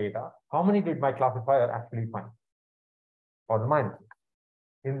in the data, how many did my classifier actually find? Or the minuses.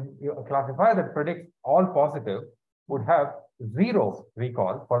 In a classifier that predicts all positive would have 0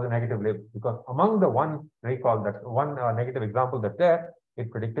 recall for the negative label, because among the one recall, that one negative example that's there, it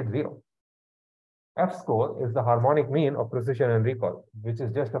predicted 0. F-score is the harmonic mean of precision and recall, which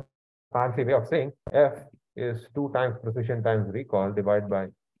is just a fancy way of saying F is 2 times precision times recall divided by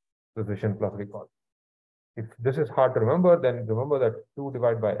precision plus recall. If this is hard to remember, then remember that 2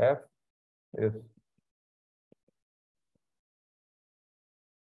 divided by F is,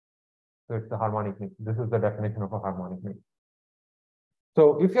 so it's the harmonic mean. This is the definition of a harmonic mean.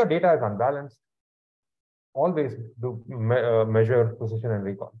 So if your data is unbalanced, always do measure precision and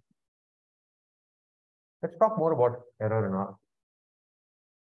recall. Let's talk more about error analysis.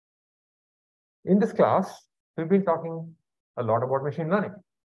 In this class, we've been talking a lot about machine learning.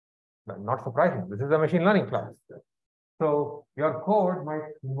 Not surprising, this is a machine learning class. So your code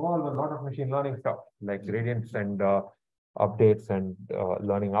might involve a lot of machine learning stuff, like gradients and updates and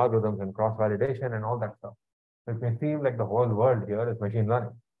learning algorithms and cross-validation and all that stuff. So it may seem like the whole world here is machine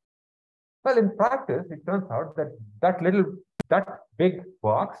learning. Well, in practice, it turns out that that big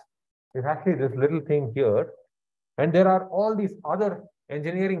box is actually this little thing here. And there are all these other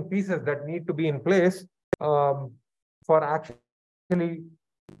engineering pieces that need to be in place for actually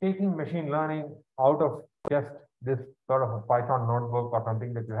taking machine learning out of just this sort of a Python notebook or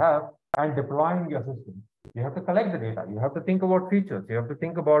something that you have and deploying your system. You have to collect the data. You have to think about features. You have to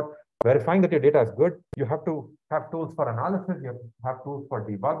think about verifying that your data is good. You have to have tools for analysis. You have to have tools for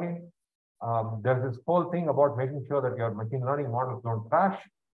debugging. There's this whole thing about making sure that your machine learning models don't crash.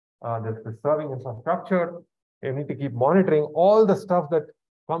 There's the serving infrastructure. You need to keep monitoring all the stuff that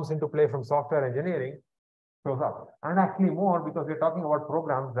comes into play from software engineering shows up. And actually more, because we're talking about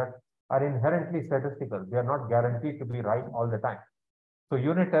programs that are inherently statistical. They are not guaranteed to be right all the time. So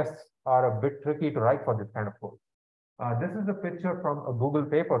unit tests are a bit tricky to write for this kind of code. This is a picture from a Google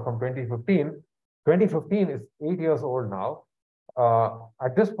paper from 2015. 2015 is 8 years old now.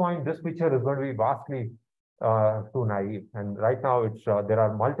 At this point, this picture is going to be vastly too naive. And right now, it's there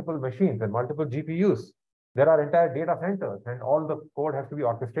are multiple machines and multiple GPUs. There are entire data centers, and all the code has to be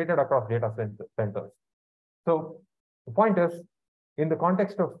orchestrated across data centers. So the point is, in the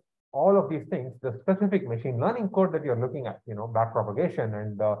context of all of these things, the specific machine learning code that you're looking at, backpropagation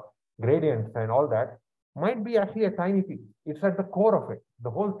and gradients and all that, might be actually a tiny piece. It's at the core of it. The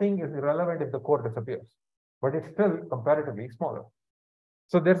whole thing is irrelevant if the core disappears, but it's still comparatively smaller.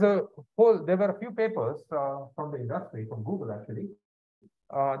 So there were a few papers from the industry, from Google actually,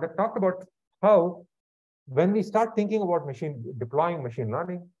 that talked about how when we start thinking about deploying machine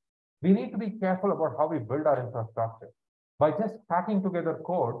learning, we need to be careful about how we build our infrastructure. By just packing together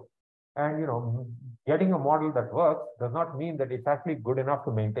code and getting a model that works does not mean that it's actually good enough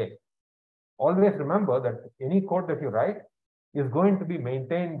to maintain. Always remember that any code that you write is going to be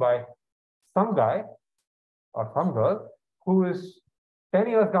maintained by some guy or some girl who is 10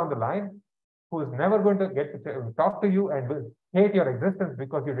 years down the line, who is never going to get to talk to you and will hate your existence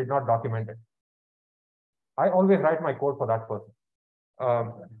because you did not document it. I always write my code for that person.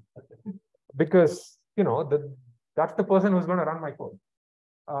 Because that's the person who's going to run my code.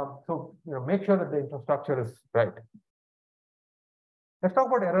 So make sure that the infrastructure is right. Let's talk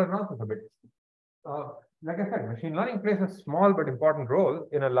about error analysis a bit. Like I said, machine learning plays a small but important role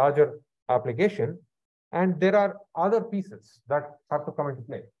in a larger application, and there are other pieces that have to come into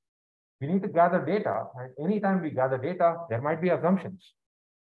play. We need to gather data, and anytime we gather data, there might be assumptions.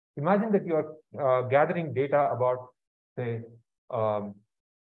 Imagine that you are gathering data about, say,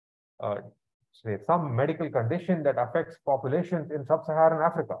 some medical condition that affects populations in sub-Saharan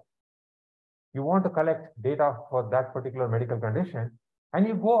Africa. You want to collect data for that particular medical condition, and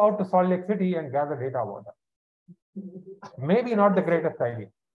you go out to Salt Lake City and gather data about that. Maybe not the greatest idea.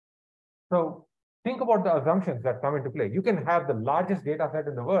 So think about the assumptions that come into play. You can have the largest data set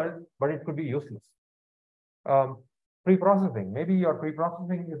in the world, but it could be useless. Pre-processing. Maybe your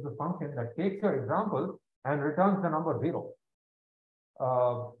pre-processing is the function that takes your example and returns the number 0.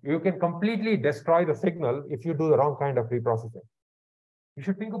 You can completely destroy the signal if you do the wrong kind of pre-processing. You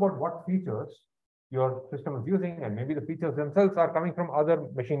should think about what features your system is using, and maybe the features themselves are coming from other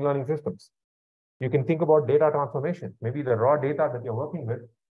machine learning systems. You can think about data transformation. Maybe the raw data that you're working with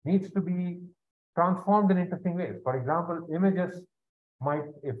needs to be transformed in interesting ways. For example, images might,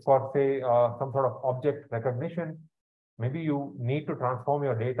 if for say some sort of object recognition, maybe you need to transform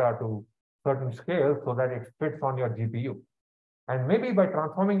your data to certain scale so that it fits on your GPU. And maybe by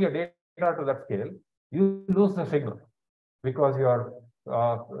transforming your data to that scale, you lose the signal because your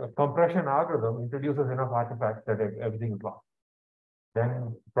compression algorithm introduces enough artifacts that everything is lost.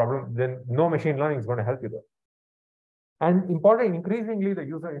 Then no machine learning is going to help you there. And increasingly, the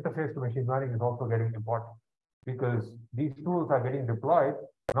user interface to machine learning is also getting important because these tools are getting deployed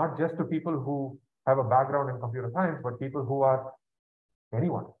not just to people who have a background in computer science, but people who are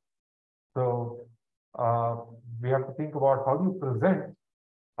anyone. So we have to think about how do you present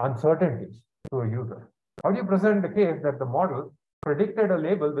uncertainties to a user? How do you present the case that the model predicted a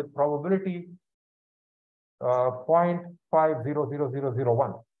label with probability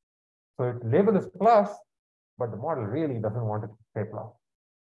 0.50001? So its label is plus, but the model really doesn't want to say plus.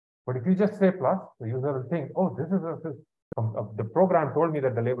 But if you just say plus, the user will think, oh, the program told me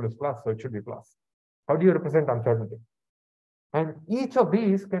that the label is plus, so it should be plus. How do you represent uncertainty? And each of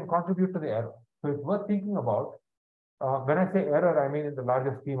these can contribute to the error. So it's worth thinking about. When I say error, I mean in the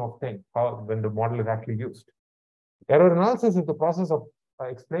larger scheme of things, when the model is actually used. Error analysis is the process of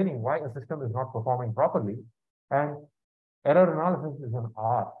explaining why a system is not performing properly. And error analysis is an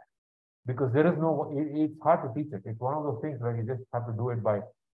art because there is it's hard to teach it. It's one of those things where you just have to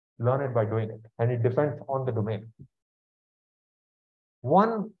learn it by doing it. And it depends on the domain.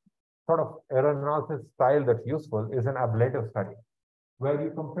 One sort of error analysis style that's useful is an ablative study, where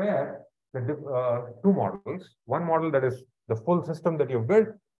you compare the two models, one model that is the full system that you've built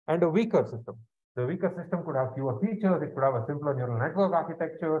and a weaker system. The weaker system could have fewer features, it could have a simpler neural network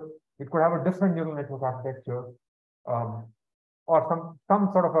architecture, it could have a different neural network architecture, or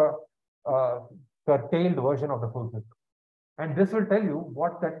some sort of a curtailed version of the full system. And this will tell you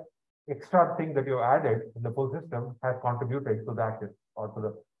what that extra thing that you added in the full system has contributed to that or to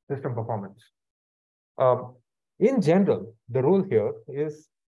the system performance. In general, the rule here is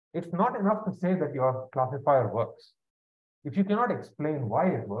it's not enough to say that your classifier works. If you cannot explain why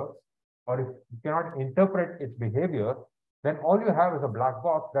it works, or if you cannot interpret its behavior, then all you have is a black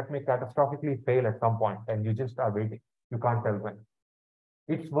box that may catastrophically fail at some point, and you just are waiting. You can't tell when.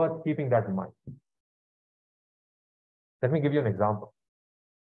 It's worth keeping that in mind. Let me give you an example.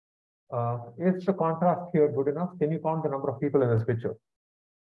 Is the contrast here good enough? Can you count the number of people in this picture?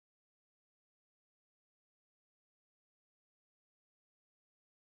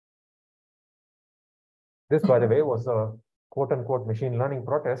 This, by the way, was a quote-unquote machine learning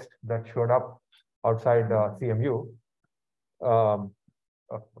protest that showed up outside CMU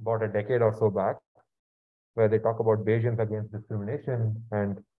about a decade or so back, where they talk about Bayesians against discrimination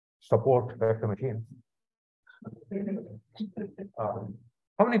and support vector machines.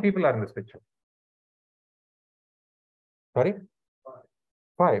 How many people are in this picture? Sorry?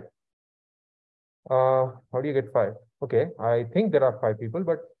 5. How do you get 5? Okay, I think there are 5 people,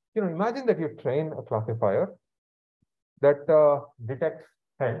 but imagine that you train a classifier that detects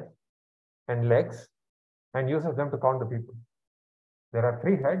heads and legs and uses them to count the people. There are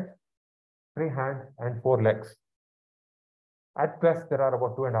 3 heads, 3 hands, and 4 legs. At best, there are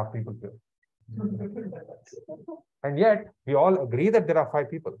about 2.5 people here. And yet, we all agree that there are 5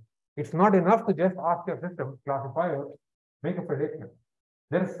 people. It's not enough to just ask your system classifier, make a prediction.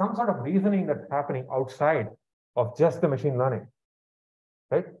 There is some sort of reasoning that's happening outside of just the machine learning,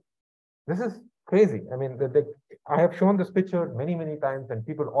 right? This is crazy. I mean, I have shown this picture many, many times, and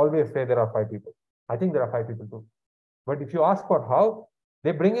people always say there are 5 people. I think there are 5 people too. But if you ask for how,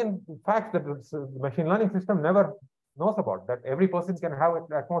 they bring in facts that the machine learning system never knows about, that every person can have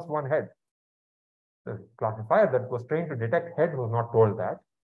at most 1 head. The classifier that was trained to detect heads was not told that.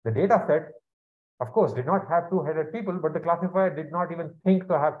 The data set, of course, did not have 2-headed people, but the classifier did not even think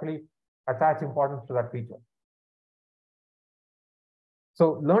to actually attach importance to that feature.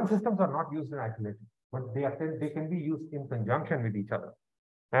 So learned systems are not used in isolation, but they can be used in conjunction with each other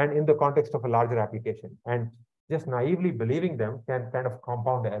and in the context of a larger application. And just naively believing them can kind of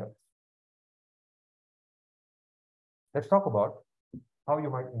compound errors. Let's talk about how you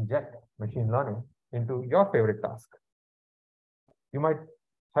might inject machine learning into your favorite task. You might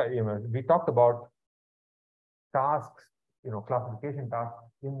we talked about tasks, classification tasks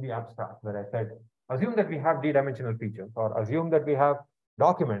in the abstract, where I said, assume that we have d-dimensional features, or assume that we have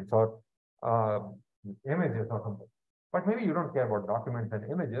documents or images or something. But maybe you don't care about documents and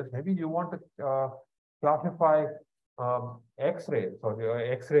images. Maybe you want to classify X-rays or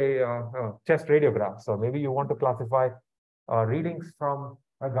X-ray chest radiographs, or maybe you want to classify readings from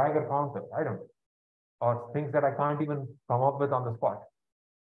a Geiger counter. I don't know, or things that I can't even come up with on the spot.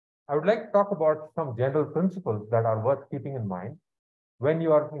 I would like to talk about some general principles that are worth keeping in mind when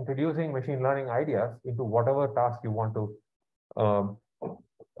you are introducing machine learning ideas into whatever task you want to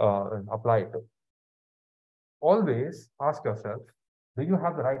apply it to. Always ask yourself, do you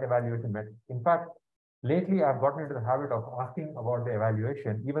have the right evaluation method? In fact, lately I've gotten into the habit of asking about the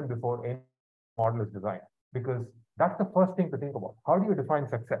evaluation even before any model is designed, because that's the first thing to think about. How do you define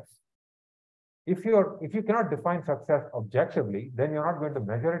success? If you cannot define success objectively, then you're not going to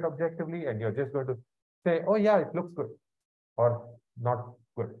measure it objectively, and you're just going to say, oh yeah, it looks good, or not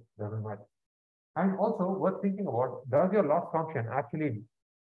good, doesn't matter. And also worth thinking about, does your loss function actually,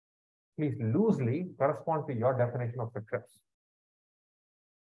 at least loosely, correspond to your definition of success?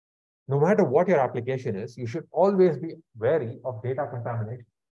 No matter what your application is, you should always be wary of data contamination.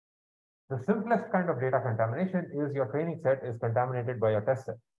 The simplest kind of data contamination is your training set is contaminated by your test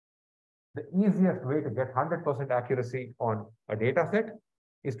set. The easiest way to get 100% accuracy on a data set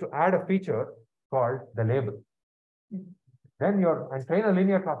is to add a feature called the label. Then and train a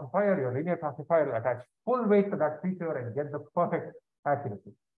linear classifier, your linear classifier will attach full weight to that feature and get the perfect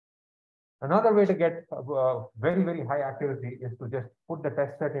accuracy. Another way to get very, very high accuracy is to just put the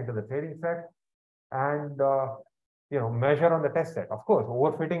test set into the training set and measure on the test set. Of course,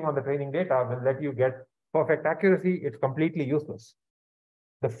 overfitting on the training data will let you get perfect accuracy. It's completely useless.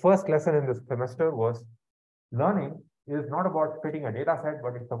 The first lesson in this semester was learning is not about fitting a data set,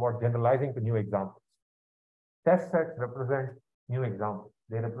 but it's about generalizing to new examples. Test sets represent new examples.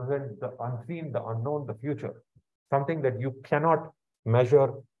 They represent the unseen, the unknown, the future, something that you cannot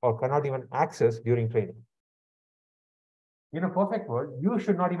measure or cannot even access during training. In a perfect world, you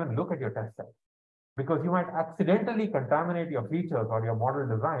should not even look at your test set, because you might accidentally contaminate your features or your model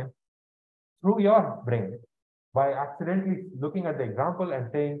design through your brain by accidentally looking at the example and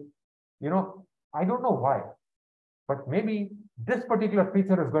saying, I don't know why, but maybe this particular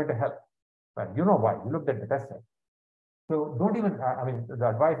feature is going to help. Well, you know why, you looked at the test set. So don't even, the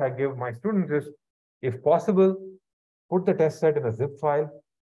advice I give my students is, if possible, put the test set in a zip file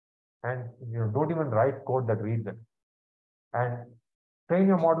and don't even write code that reads it. And train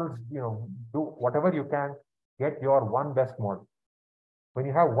your models, do whatever you can, get your one best model. When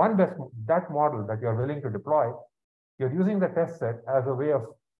you have that model that you're willing to deploy, you're using the test set as a way of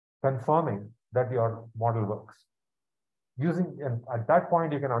confirming that your model works. And at that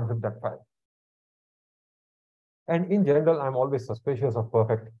point, you can unzip that file. And in general, I'm always suspicious of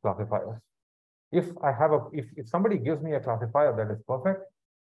perfect classifiers. If somebody gives me a classifier that is perfect,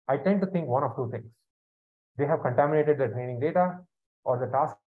 I tend to think one of two things. They have contaminated the training data, or the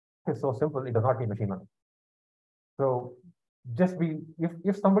task is so simple, it does not need machine learning. So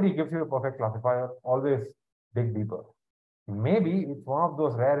if somebody gives you a perfect classifier, always dig deeper. Maybe it's one of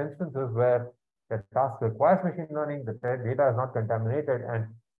those rare instances where the task requires machine learning, the data is not contaminated, and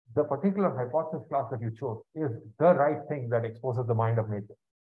the particular hypothesis class that you chose is the right thing that exposes the mind of nature.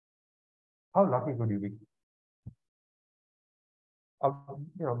 How lucky could you be?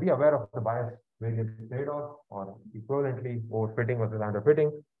 Be aware of the bias variance trade-off, or equivalently overfitting versus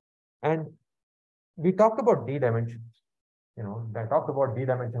underfitting. And we talked about D dimensions. I talked about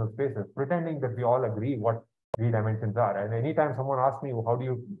D-dimensional spaces, pretending that we all agree what D-dimensions are. And anytime someone asks me, how do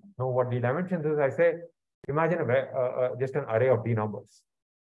you know what D-dimensions is? I say, imagine just an array of D numbers.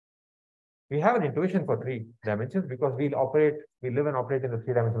 We have an intuition for 3 dimensions because we live and operate in the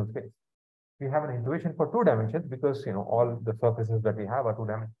 3-dimensional space. We have an intuition for 2 dimensions because all the surfaces that we have are 2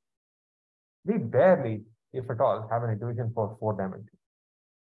 dimensions. We barely, if at all, have an intuition for 4 dimensions.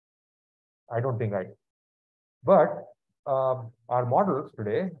 I don't think I do. But our models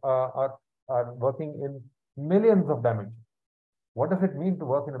today are working in millions of dimensions. What does it mean to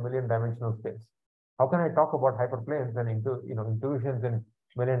work in a million-dimensional space? How can I talk about hyperplanes and intuitions in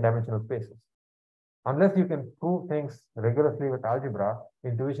million-dimensional spaces? Unless you can prove things rigorously with algebra,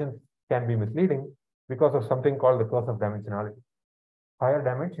 intuitions can be misleading because of something called the curse of dimensionality. Higher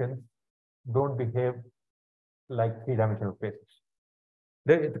dimensions don't behave like 3-dimensional spaces.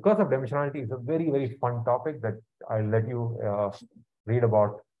 The curse of dimensionality is a very, very fun topic that I'll let you read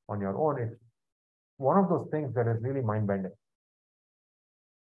about on your own. It's one of those things that is really mind-bending.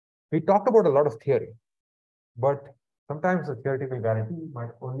 We talked about a lot of theory, but Sometimes a theoretical guarantee might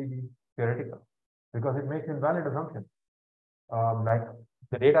only be theoretical because it makes invalid assumptions. Like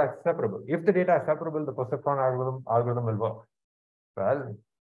the data is separable. If the data is separable, the perceptron algorithm will work. Well,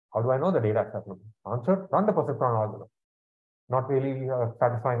 how do I know the data is separable? Answer, run the perceptron algorithm. Not really a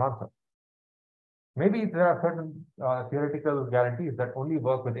satisfying answer. Maybe there are certain theoretical guarantees that only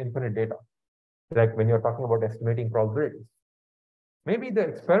work with infinite data, like when you're talking about estimating probabilities. Maybe the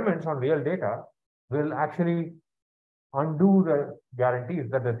experiments on real data will actually undo the guarantees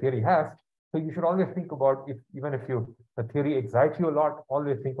that the theory has. So you should always think about, even if the theory excites you a lot,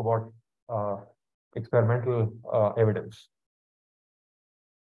 always think about experimental evidence.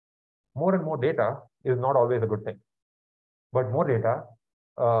 More and more data is not always a good thing, but more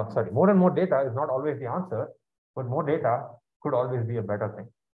and more data is not always the answer, but more data could always be a better thing.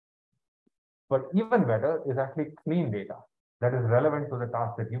 But even better is actually clean data that is relevant to the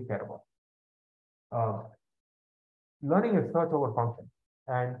task that you care about. Learning is search over function.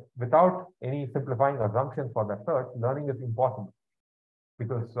 And without any simplifying assumptions for that search, learning is impossible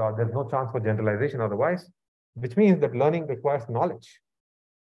because there's no chance for generalization otherwise, which means that learning requires knowledge.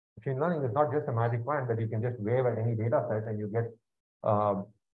 Machine learning is not just a magic wand that you can just wave at any data set and you get,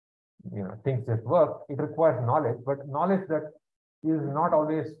 things just work. It requires knowledge, but knowledge that is not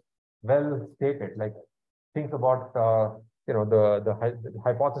always well stated. Like think about, the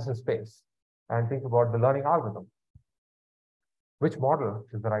hypothesis space and think about the learning algorithm. Which model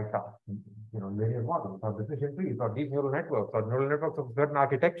is the right task? Linear models or decision trees or deep neural networks or neural networks of a certain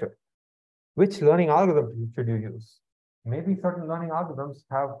architecture. Which learning algorithm should you use? Maybe certain learning algorithms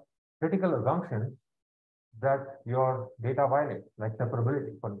have critical assumptions that your data violates, like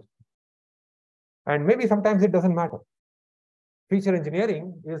separability, for instance. And maybe sometimes it doesn't matter. Feature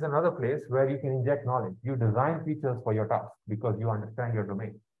engineering is another place where you can inject knowledge. You design features for your task because you understand your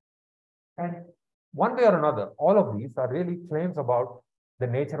domain. And one way or another, all of these are really claims about the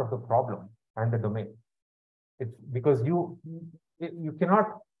nature of the problem and the domain. It's because you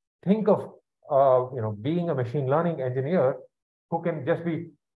cannot think of being a machine learning engineer who can just be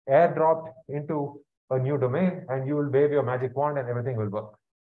airdropped into a new domain and you will wave your magic wand and everything will work.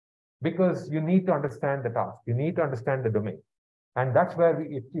 Because you need to understand the task, you need to understand the domain. And that's where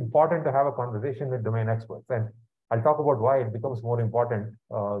it's important to have a conversation with domain experts. And I'll talk about why it becomes more important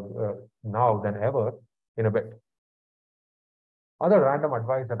now than ever in a bit. Other random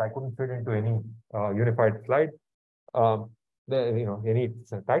advice that I couldn't fit into any unified slide, any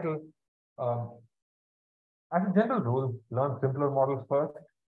title. As a general rule, learn simpler models first,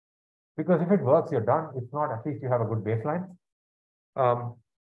 because if it works, you're done. If not, at least you have a good baseline.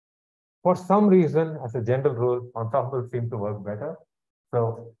 For some reason, as a general rule, ensembles seem to work better.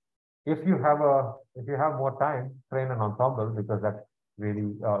 So if you have more time, train an ensemble because that's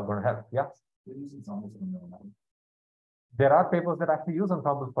really going to help. Yeah. There are papers that actually use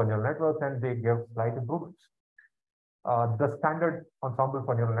ensembles for neural networks and they give slight improvements. The standard ensemble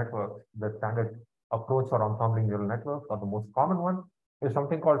for neural networks, the standard approach for ensembling neural networks, or the most common one, is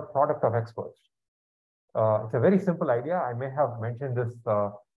something called product of experts. It's a very simple idea. I may have mentioned this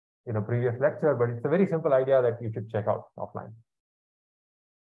in a previous lecture, but it's a very simple idea that you should check out offline.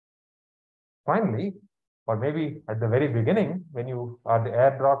 Finally, or maybe at the very beginning, when you are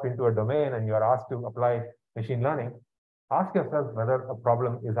airdropped into a domain and you are asked to apply machine learning, ask yourself whether a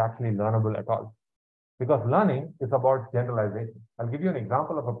problem is actually learnable at all. Because learning is about generalization. I'll give you an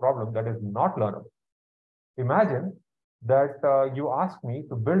example of a problem that is not learnable. Imagine that you ask me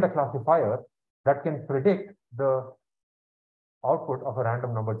to build a classifier that can predict the output of a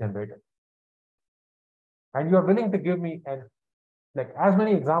random number generator. And you are willing to give me as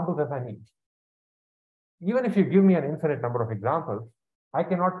many examples as I need. Even if you give me an infinite number of examples, I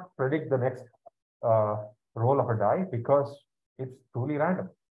cannot predict the next roll of a die because it's truly random.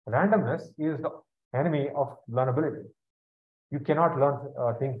 Randomness is the enemy of learnability. You cannot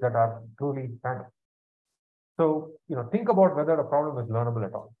learn things that are truly random. So, think about whether a problem is learnable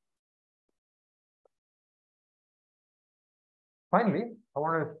at all. Finally, I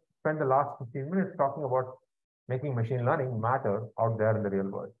want to spend the last 15 minutes talking about making machine learning matter out there in the real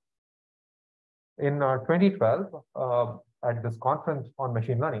world. In 2012, at this conference on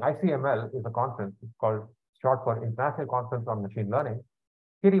machine learning, ICML is a conference. It's called short for International Conference on Machine Learning.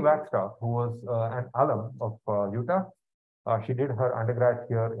 Kiri Wagstaff, who was an alum of Utah, she did her undergrad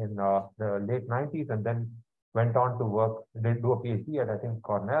here in the late 90s and then went on to do a PhD at, I think,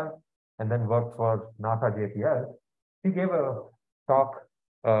 Cornell, and then worked for NASA JPL. She gave a talk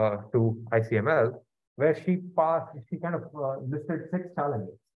to ICML where she kind of listed 6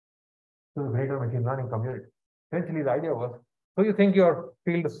 challenges to the greater machine learning community. Essentially, the idea was, so you think your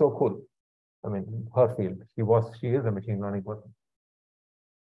field is so cool. I mean, her field. She is a machine learning person.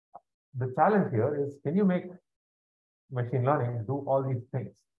 The challenge here is, can you make machine learning do all these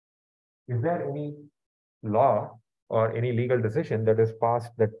things? Is there any law or any legal decision that is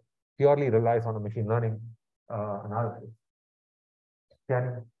passed that purely relies on a machine learning analysis?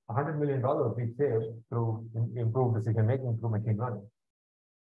 Can $100 million be saved through improved decision making through machine learning?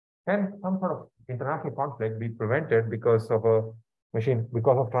 Can some sort of international conflict be prevented because of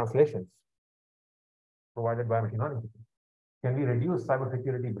translations provided by machine learning? Can we reduce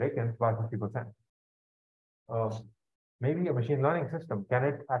cybersecurity break-ins by 50%? Maybe a machine learning system, can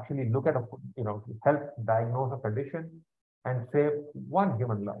it actually look at help diagnose a condition and save one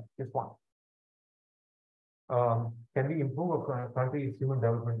human life, just one? Can we improve a country's human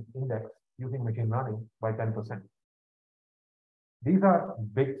development index using machine learning by 10%? These are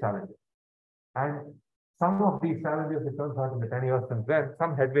big challenges. And some of these challenges, it turns out in the 10 years since then,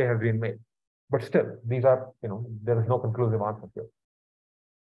 some headway has been made. But still, these are, there is no conclusive answer here.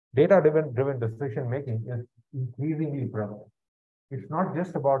 Data-driven decision-making is increasingly prevalent. It's not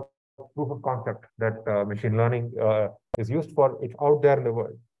just about proof of concept that machine learning is used for. It's out there in the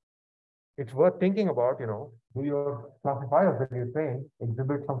world. It's worth thinking about, do your classifiers that you train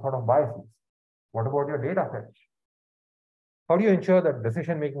exhibit some sort of biases? What about your data fetch? How do you ensure that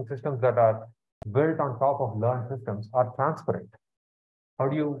decision-making systems that are built on top of learned systems are transparent? How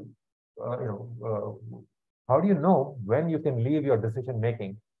do you, how do you know when you can leave your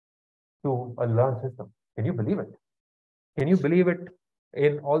decision-making to a learned system? Can you believe it? Can you believe it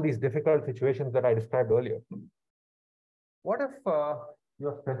in all these difficult situations that I described earlier? What if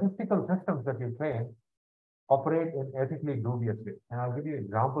your statistical systems that you train operate in ethically dubious ways? And I'll give you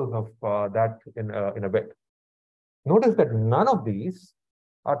examples of that in a bit. Notice that none of these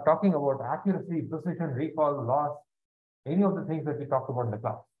are talking about accuracy, precision, recall, loss, any of the things that we talked about in the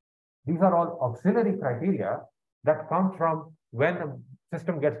class. These are all auxiliary criteria that come from when a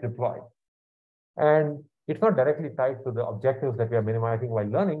system gets deployed. And it's not directly tied to the objectives that we are minimizing while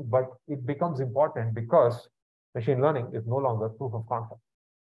learning, but it becomes important because machine learning is no longer proof of concept.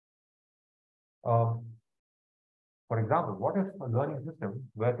 For example, what if a learning system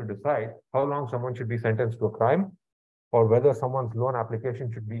were to decide how long someone should be sentenced to a crime, or whether someone's loan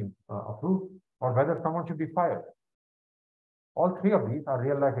application should be approved, or whether someone should be fired? All three of these are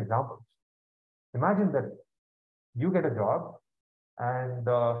real-life examples. Imagine that you get a job and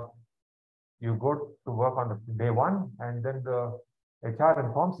you go to work on day one, and then the HR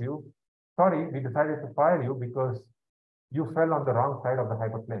informs you, sorry, we decided to fire you because you fell on the wrong side of the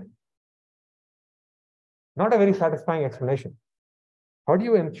hyperplane. Not a very satisfying explanation. How do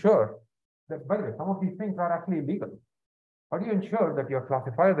you ensure that, by the way, some of these things are actually illegal? How do you ensure that your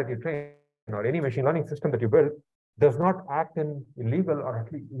classifier that you train or any machine learning system that you build does not act in illegal or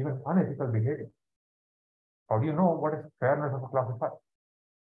at least even unethical behavior? How do you know what is fairness of a classifier?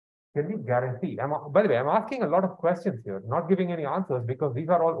 Can we guarantee? By the way, I'm asking a lot of questions here, not giving any answers because these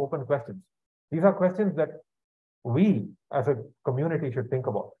are all open questions. These are questions that we as a community should think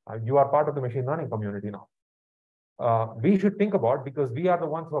about. You are part of the machine learning community now. We should think about because we are the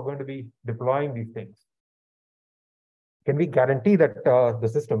ones who are going to be deploying these things. Can we guarantee that the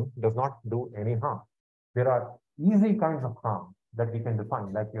system does not do any harm? There are easy kinds of harm that we can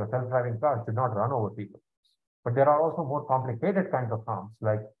define, like your self-driving car should not run over people. But there are also more complicated kinds of harms,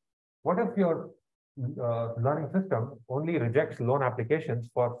 like what if your learning system only rejects loan applications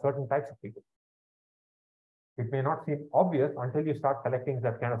for certain types of people? It may not seem obvious until you start collecting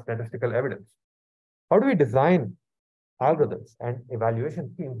that kind of statistical evidence. How do we design algorithms and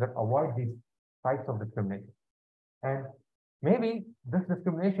evaluation schemes that avoid these types of discrimination? And maybe this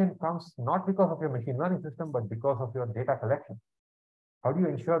discrimination comes not because of your machine learning system, but because of your data collection. How do you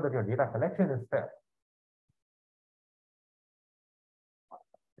ensure that your data collection is fair?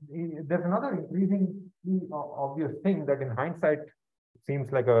 There's another increasingly obvious thing that in hindsight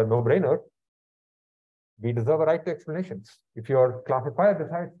seems like a no-brainer. We deserve a right to explanations. If your classifier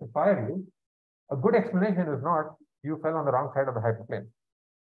decides to fire you, a good explanation is not you fell on the wrong side of the hyperplane.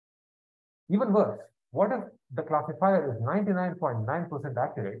 Even worse, what if the classifier is 99.9%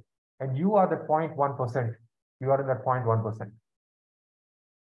 accurate and you are the 0.1%, you are in that 0.1%?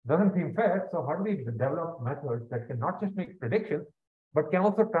 Doesn't seem fair. So how do we develop methods that can not just make predictions, but can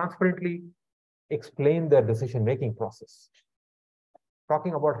also transparently explain the decision-making process?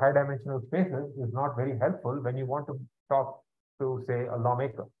 Talking about high-dimensional spaces is not very helpful when you want to talk to, say, a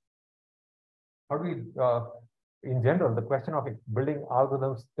lawmaker. How do we, in general, the question of building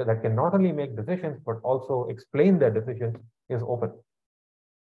algorithms that can not only make decisions, but also explain their decisions is open.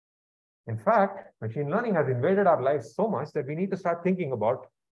 In fact, machine learning has invaded our lives so much that we need to start thinking about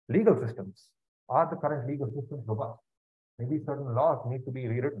legal systems. Are the current legal systems robust? Maybe certain laws need to be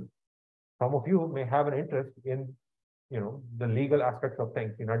rewritten. Some of you may have an interest in, the legal aspects of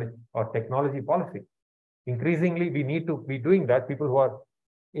things, or technology policy. Increasingly, we need to be doing that. People who are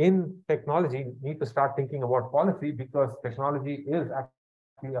in technology need to start thinking about policy because technology is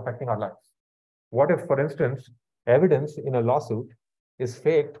actually affecting our lives. What if, for instance, evidence in a lawsuit is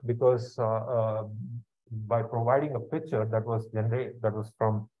faked because by providing a picture that was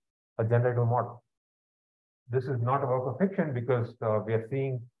from a generative model? This is not a work of fiction because we are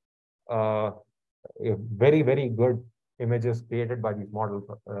seeing very, very good images created by these models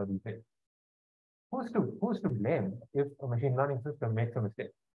these days. Who's to blame if a machine learning system makes a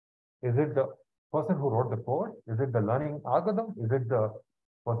mistake? Is it the person who wrote the code? Is it the learning algorithm? Is it the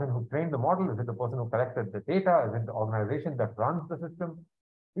person who trained the model? Is it the person who collected the data? Is it the organization that runs the system?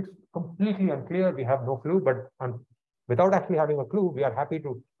 It's completely unclear. We have no clue, but without actually having a clue, we are happy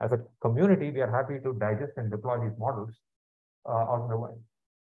to, as a community, we are happy to digest and deploy these models out in the way.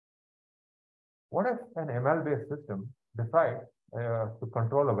 What if an ML-based system decides to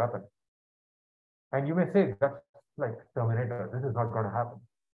control a weapon? And you may say, that's like Terminator. This is not going to happen.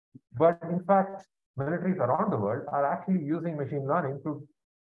 But in fact, militaries around the world are actually using machine learning to,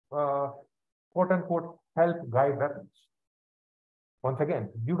 quote unquote, help guide weapons. Once again,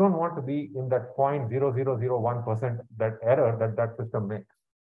 you don't want to be in that 0.0001% that error that system makes.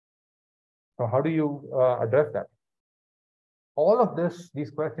 So how do you address that? All of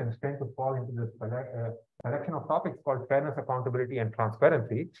these questions tend to fall into this collection of topics called fairness, accountability, and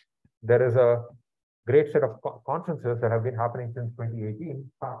transparency. There is a great set of conferences that have been happening since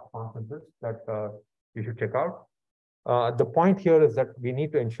 2018, conferences that you should check out. The point here is that we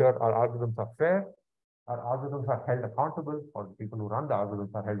need to ensure our algorithms are fair, our algorithms are held accountable, or the people who run the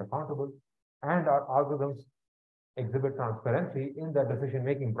algorithms are held accountable, and our algorithms exhibit transparency in their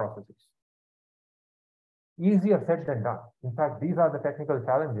decision-making processes. Easier said than done. In fact, these are the technical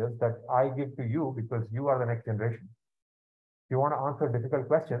challenges that I give to you because you are the next generation. If you want to answer difficult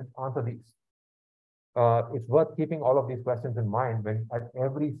questions, answer these. It's worth keeping all of these questions in mind at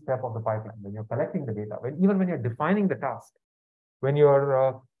every step of the pipeline, when you're collecting the data, even when you're defining the task, when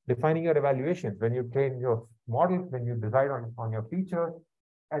you're defining your evaluations, when you train your models, when you decide on your feature,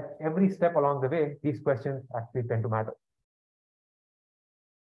 at every step along the way, these questions actually tend to matter.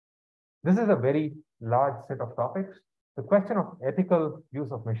 This is a very large set of topics. The question of ethical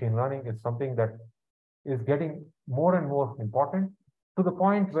use of machine learning is something that is getting more and more important, to the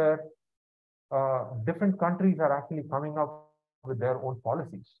point where different countries are actually coming up with their own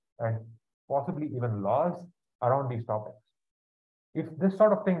policies and possibly even laws around these topics. If this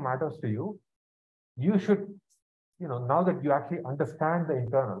sort of thing matters to you, you should, now that you actually understand the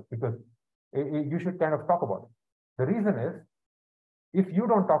internals, because you should kind of talk about it. The reason is, if you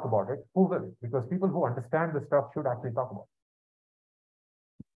don't talk about it, who will? Because people who understand the stuff should actually talk about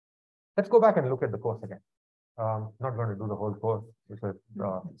it. Let's go back and look at the course again. Not going to do the whole course because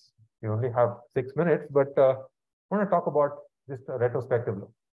we only have 6 minutes, but I want to talk about just a retrospective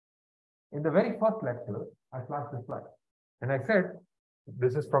look. In the very first lecture, I flashed this slide, and I said,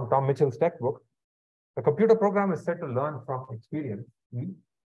 this is from Tom Mitchell's textbook, a computer program is said to learn from experience, E,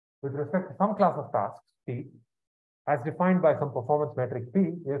 with respect to some class of tasks, T, as defined by some performance metric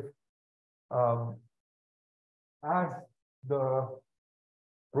P, if as the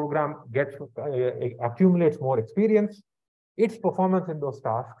program accumulates more experience, its performance in those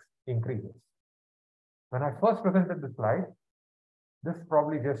tasks increases. When I first presented the slide, this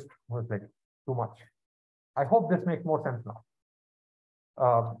probably just was like too much. I hope this makes more sense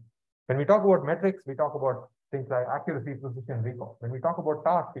now. When we talk about metrics, we talk about things like accuracy, precision, recall. When we talk about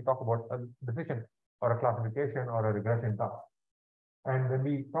tasks, we talk about a decision or a classification or a regression task. And when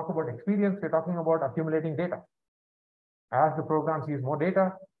we talk about experience, we're talking about accumulating data. As the program sees more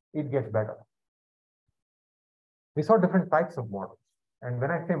data, it gets better. We saw different types of models. And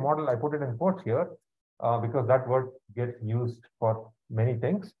when I say model, I put it in quotes here because that word gets used for many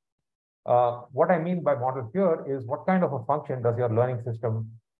things. What I mean by model here is what kind of a function does your learning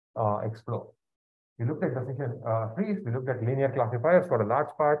system explore? We looked at decision trees, we looked at linear classifiers for a large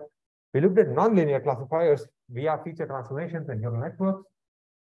part. We looked at nonlinear classifiers via feature transformations and neural networks.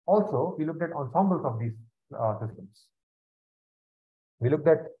 Also, we looked at ensembles of these systems. We looked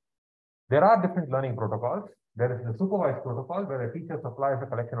at, there are different learning protocols. There is the supervised protocol where a teacher supplies a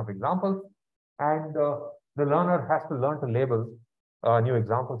collection of examples and the learner has to learn to label new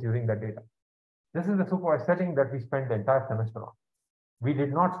examples using that data. This is the supervised setting that we spent the entire semester on. We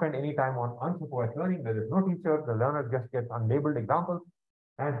did not spend any time on unsupervised learning. There is no teacher. The learner just gets unlabeled examples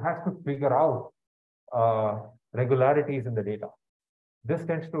and has to figure out regularities in the data. This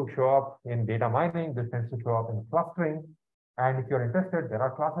tends to show up in data mining. This tends to show up in clustering. And if you're interested, there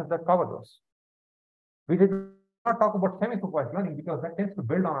are classes that cover those. We did not talk about semi-supervised learning because that tends to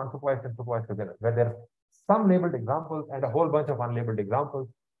build on unsupervised and supervised together, where there are some labeled examples and a whole bunch of unlabeled examples.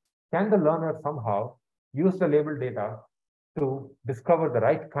 Can the learner somehow use the labeled data to discover the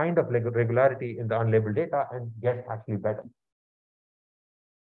right kind of regularity in the unlabeled data and get actually better?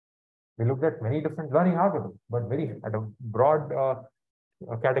 We looked at many different learning algorithms, but very at a broad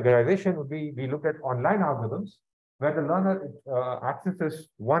categorization would be, we looked at online algorithms where the learner accesses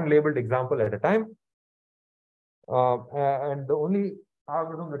one labeled example at a time. And the only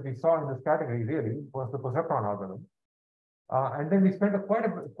algorithm that we saw in this category really was the perceptron algorithm. And then we spent quite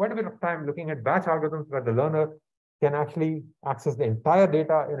a bit of time looking at batch algorithms where the learner can actually access the entire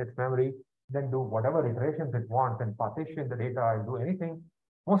data in its memory, then do whatever iterations it wants and partition the data and do anything.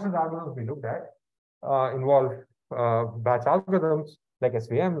 Most of the algorithms we looked at involve batch algorithms like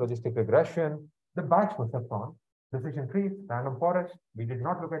SVM, logistic regression, the batch perceptron, decision trees, random forest. We did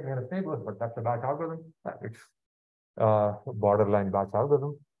not look at nearest neighbors, but that's a batch algorithm. It's borderline batch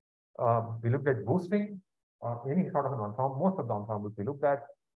algorithm. We looked at boosting, any sort of an ensemble. Most of the ensembles we looked at,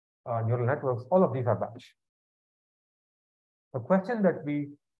 neural networks, all of these are batch. A question that we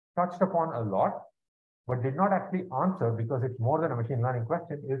touched upon a lot, but did not actually answer because it's more than a machine learning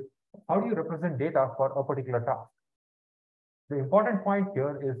question is, how do you represent data for a particular task? The important point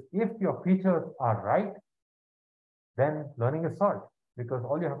here is if your features are right, then learning is solved because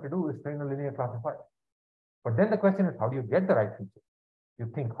all you have to do is train a linear classifier. But then the question is, how do you get the right feature? You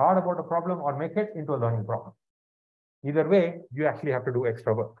think hard about a problem or make it into a learning problem. Either way, you actually have to do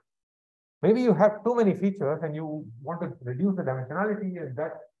extra work. Maybe you have too many features and you want to reduce the dimensionality, and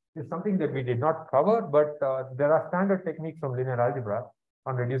that is something that we did not cover, but there are standard techniques from linear algebra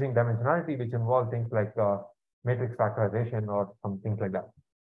on reducing dimensionality, which involve things like matrix factorization or some things like that.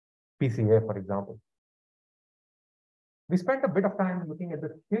 PCA, for example. We spent a bit of time looking at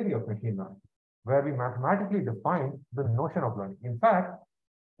the theory of machine learning, where we mathematically define the notion of learning. In fact,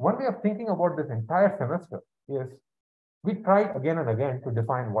 one way of thinking about this entire semester is we tried again and again to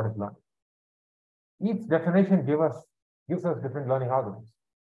define what is learning. Each definition gives us different learning algorithms.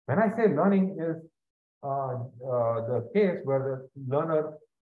 When I say learning is the case where the learner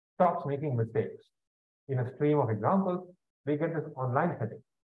stops making mistakes in a stream of examples, we get this online setting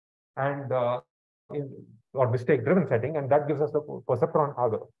and or mistake-driven setting, and that gives us the perceptron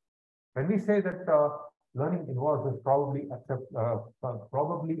algorithm. When we say that learning involves this probably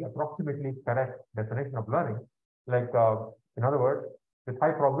approximately correct definition of learning, like in other words, with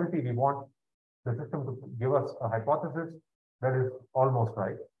high probability, we want the system to give us a hypothesis that is almost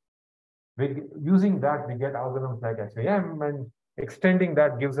right. Using that, we get algorithms like SVM, and extending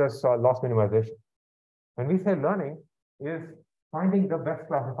that gives us loss minimization. When we say learning is finding the best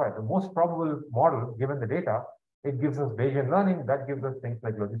classifier, the most probable model given the data, it gives us Bayesian learning. That gives us things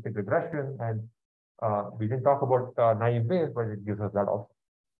like logistic regression, and we didn't talk about naive Bayes, but it gives us that also.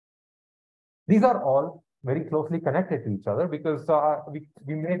 These are all very closely connected to each other because we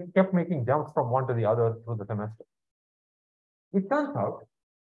kept making jumps from one to the other through the semester. It turns out,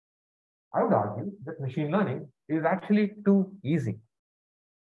 I would argue that machine learning is actually too easy.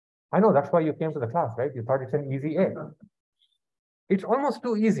 I know that's why you came to the class, right? You thought it's an easy A. It's almost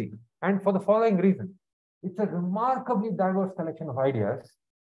too easy, and for the following reason. It's a remarkably diverse collection of ideas,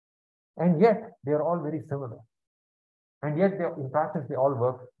 and yet they're all very similar. And yet, in practice, they all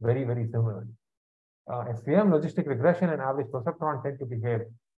work very, very similarly. SVM, logistic regression, and average perceptron tend to behave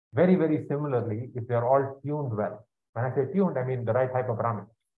very, very similarly if they're all tuned well. When I say tuned, I mean the right hyperparameters.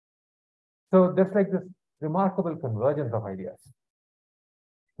 So there's like this remarkable convergence of ideas.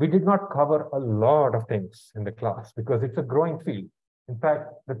 We did not cover a lot of things in the class because it's a growing field. In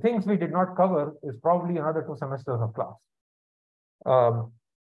fact, the things we did not cover is probably another 2 semesters of class.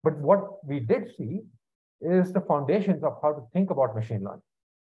 But what we did see is the foundations of how to think about machine learning.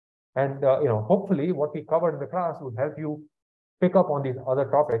 And hopefully what we covered in the class would help you pick up on these other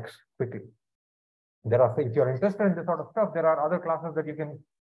topics quickly. If you're interested in this sort of stuff, there are other classes that you can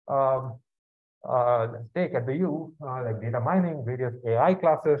take at the U, like data mining, various AI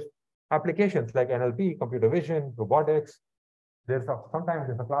classes, applications like NLP, computer vision, robotics. Sometimes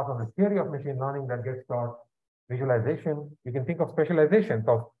there's a class on the theory of machine learning that gets taught, visualization. You can think of specializations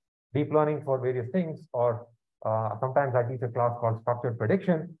of deep learning for various things, or sometimes I teach a class called structured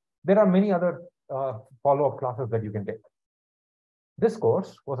prediction. There are many other follow-up classes that you can take. This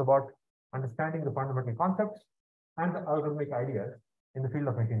course was about understanding the fundamental concepts and the algorithmic ideas in the field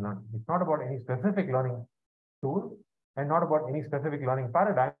of machine learning. It's not about any specific learning tool and not about any specific learning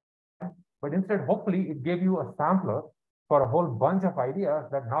paradigm, but instead, hopefully, it gave you a sampler for a whole bunch of ideas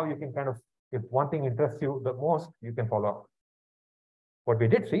that now you can kind of, if one thing interests you the most, you can follow up. What we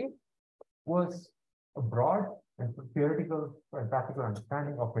did see was a broad and theoretical and practical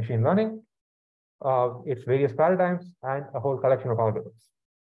understanding of machine learning, its various paradigms, and a whole collection of algorithms.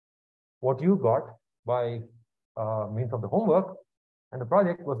 What you got by means of the homework and the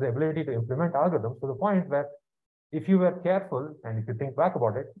project was the ability to implement algorithms to the point where, if you were careful and if you think back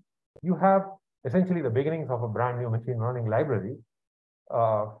about it, you have essentially the beginnings of a brand new machine learning library.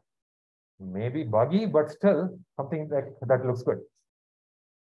 Maybe buggy, but still something that looks good.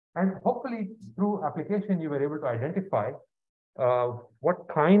 And hopefully through application, you were able to identify what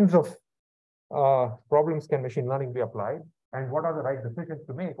kinds of problems can machine learning be applied, and what are the right decisions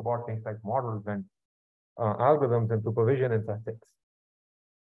to make about things like models and algorithms and supervision and such things.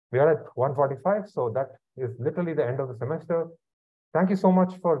 We are at 1:45, so that is literally the end of the semester. Thank you so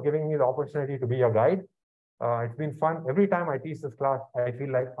much for giving me the opportunity to be your guide. It's been fun. Every time I teach this class, I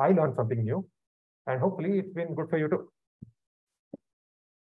feel like I learned something new, and hopefully it's been good for you too.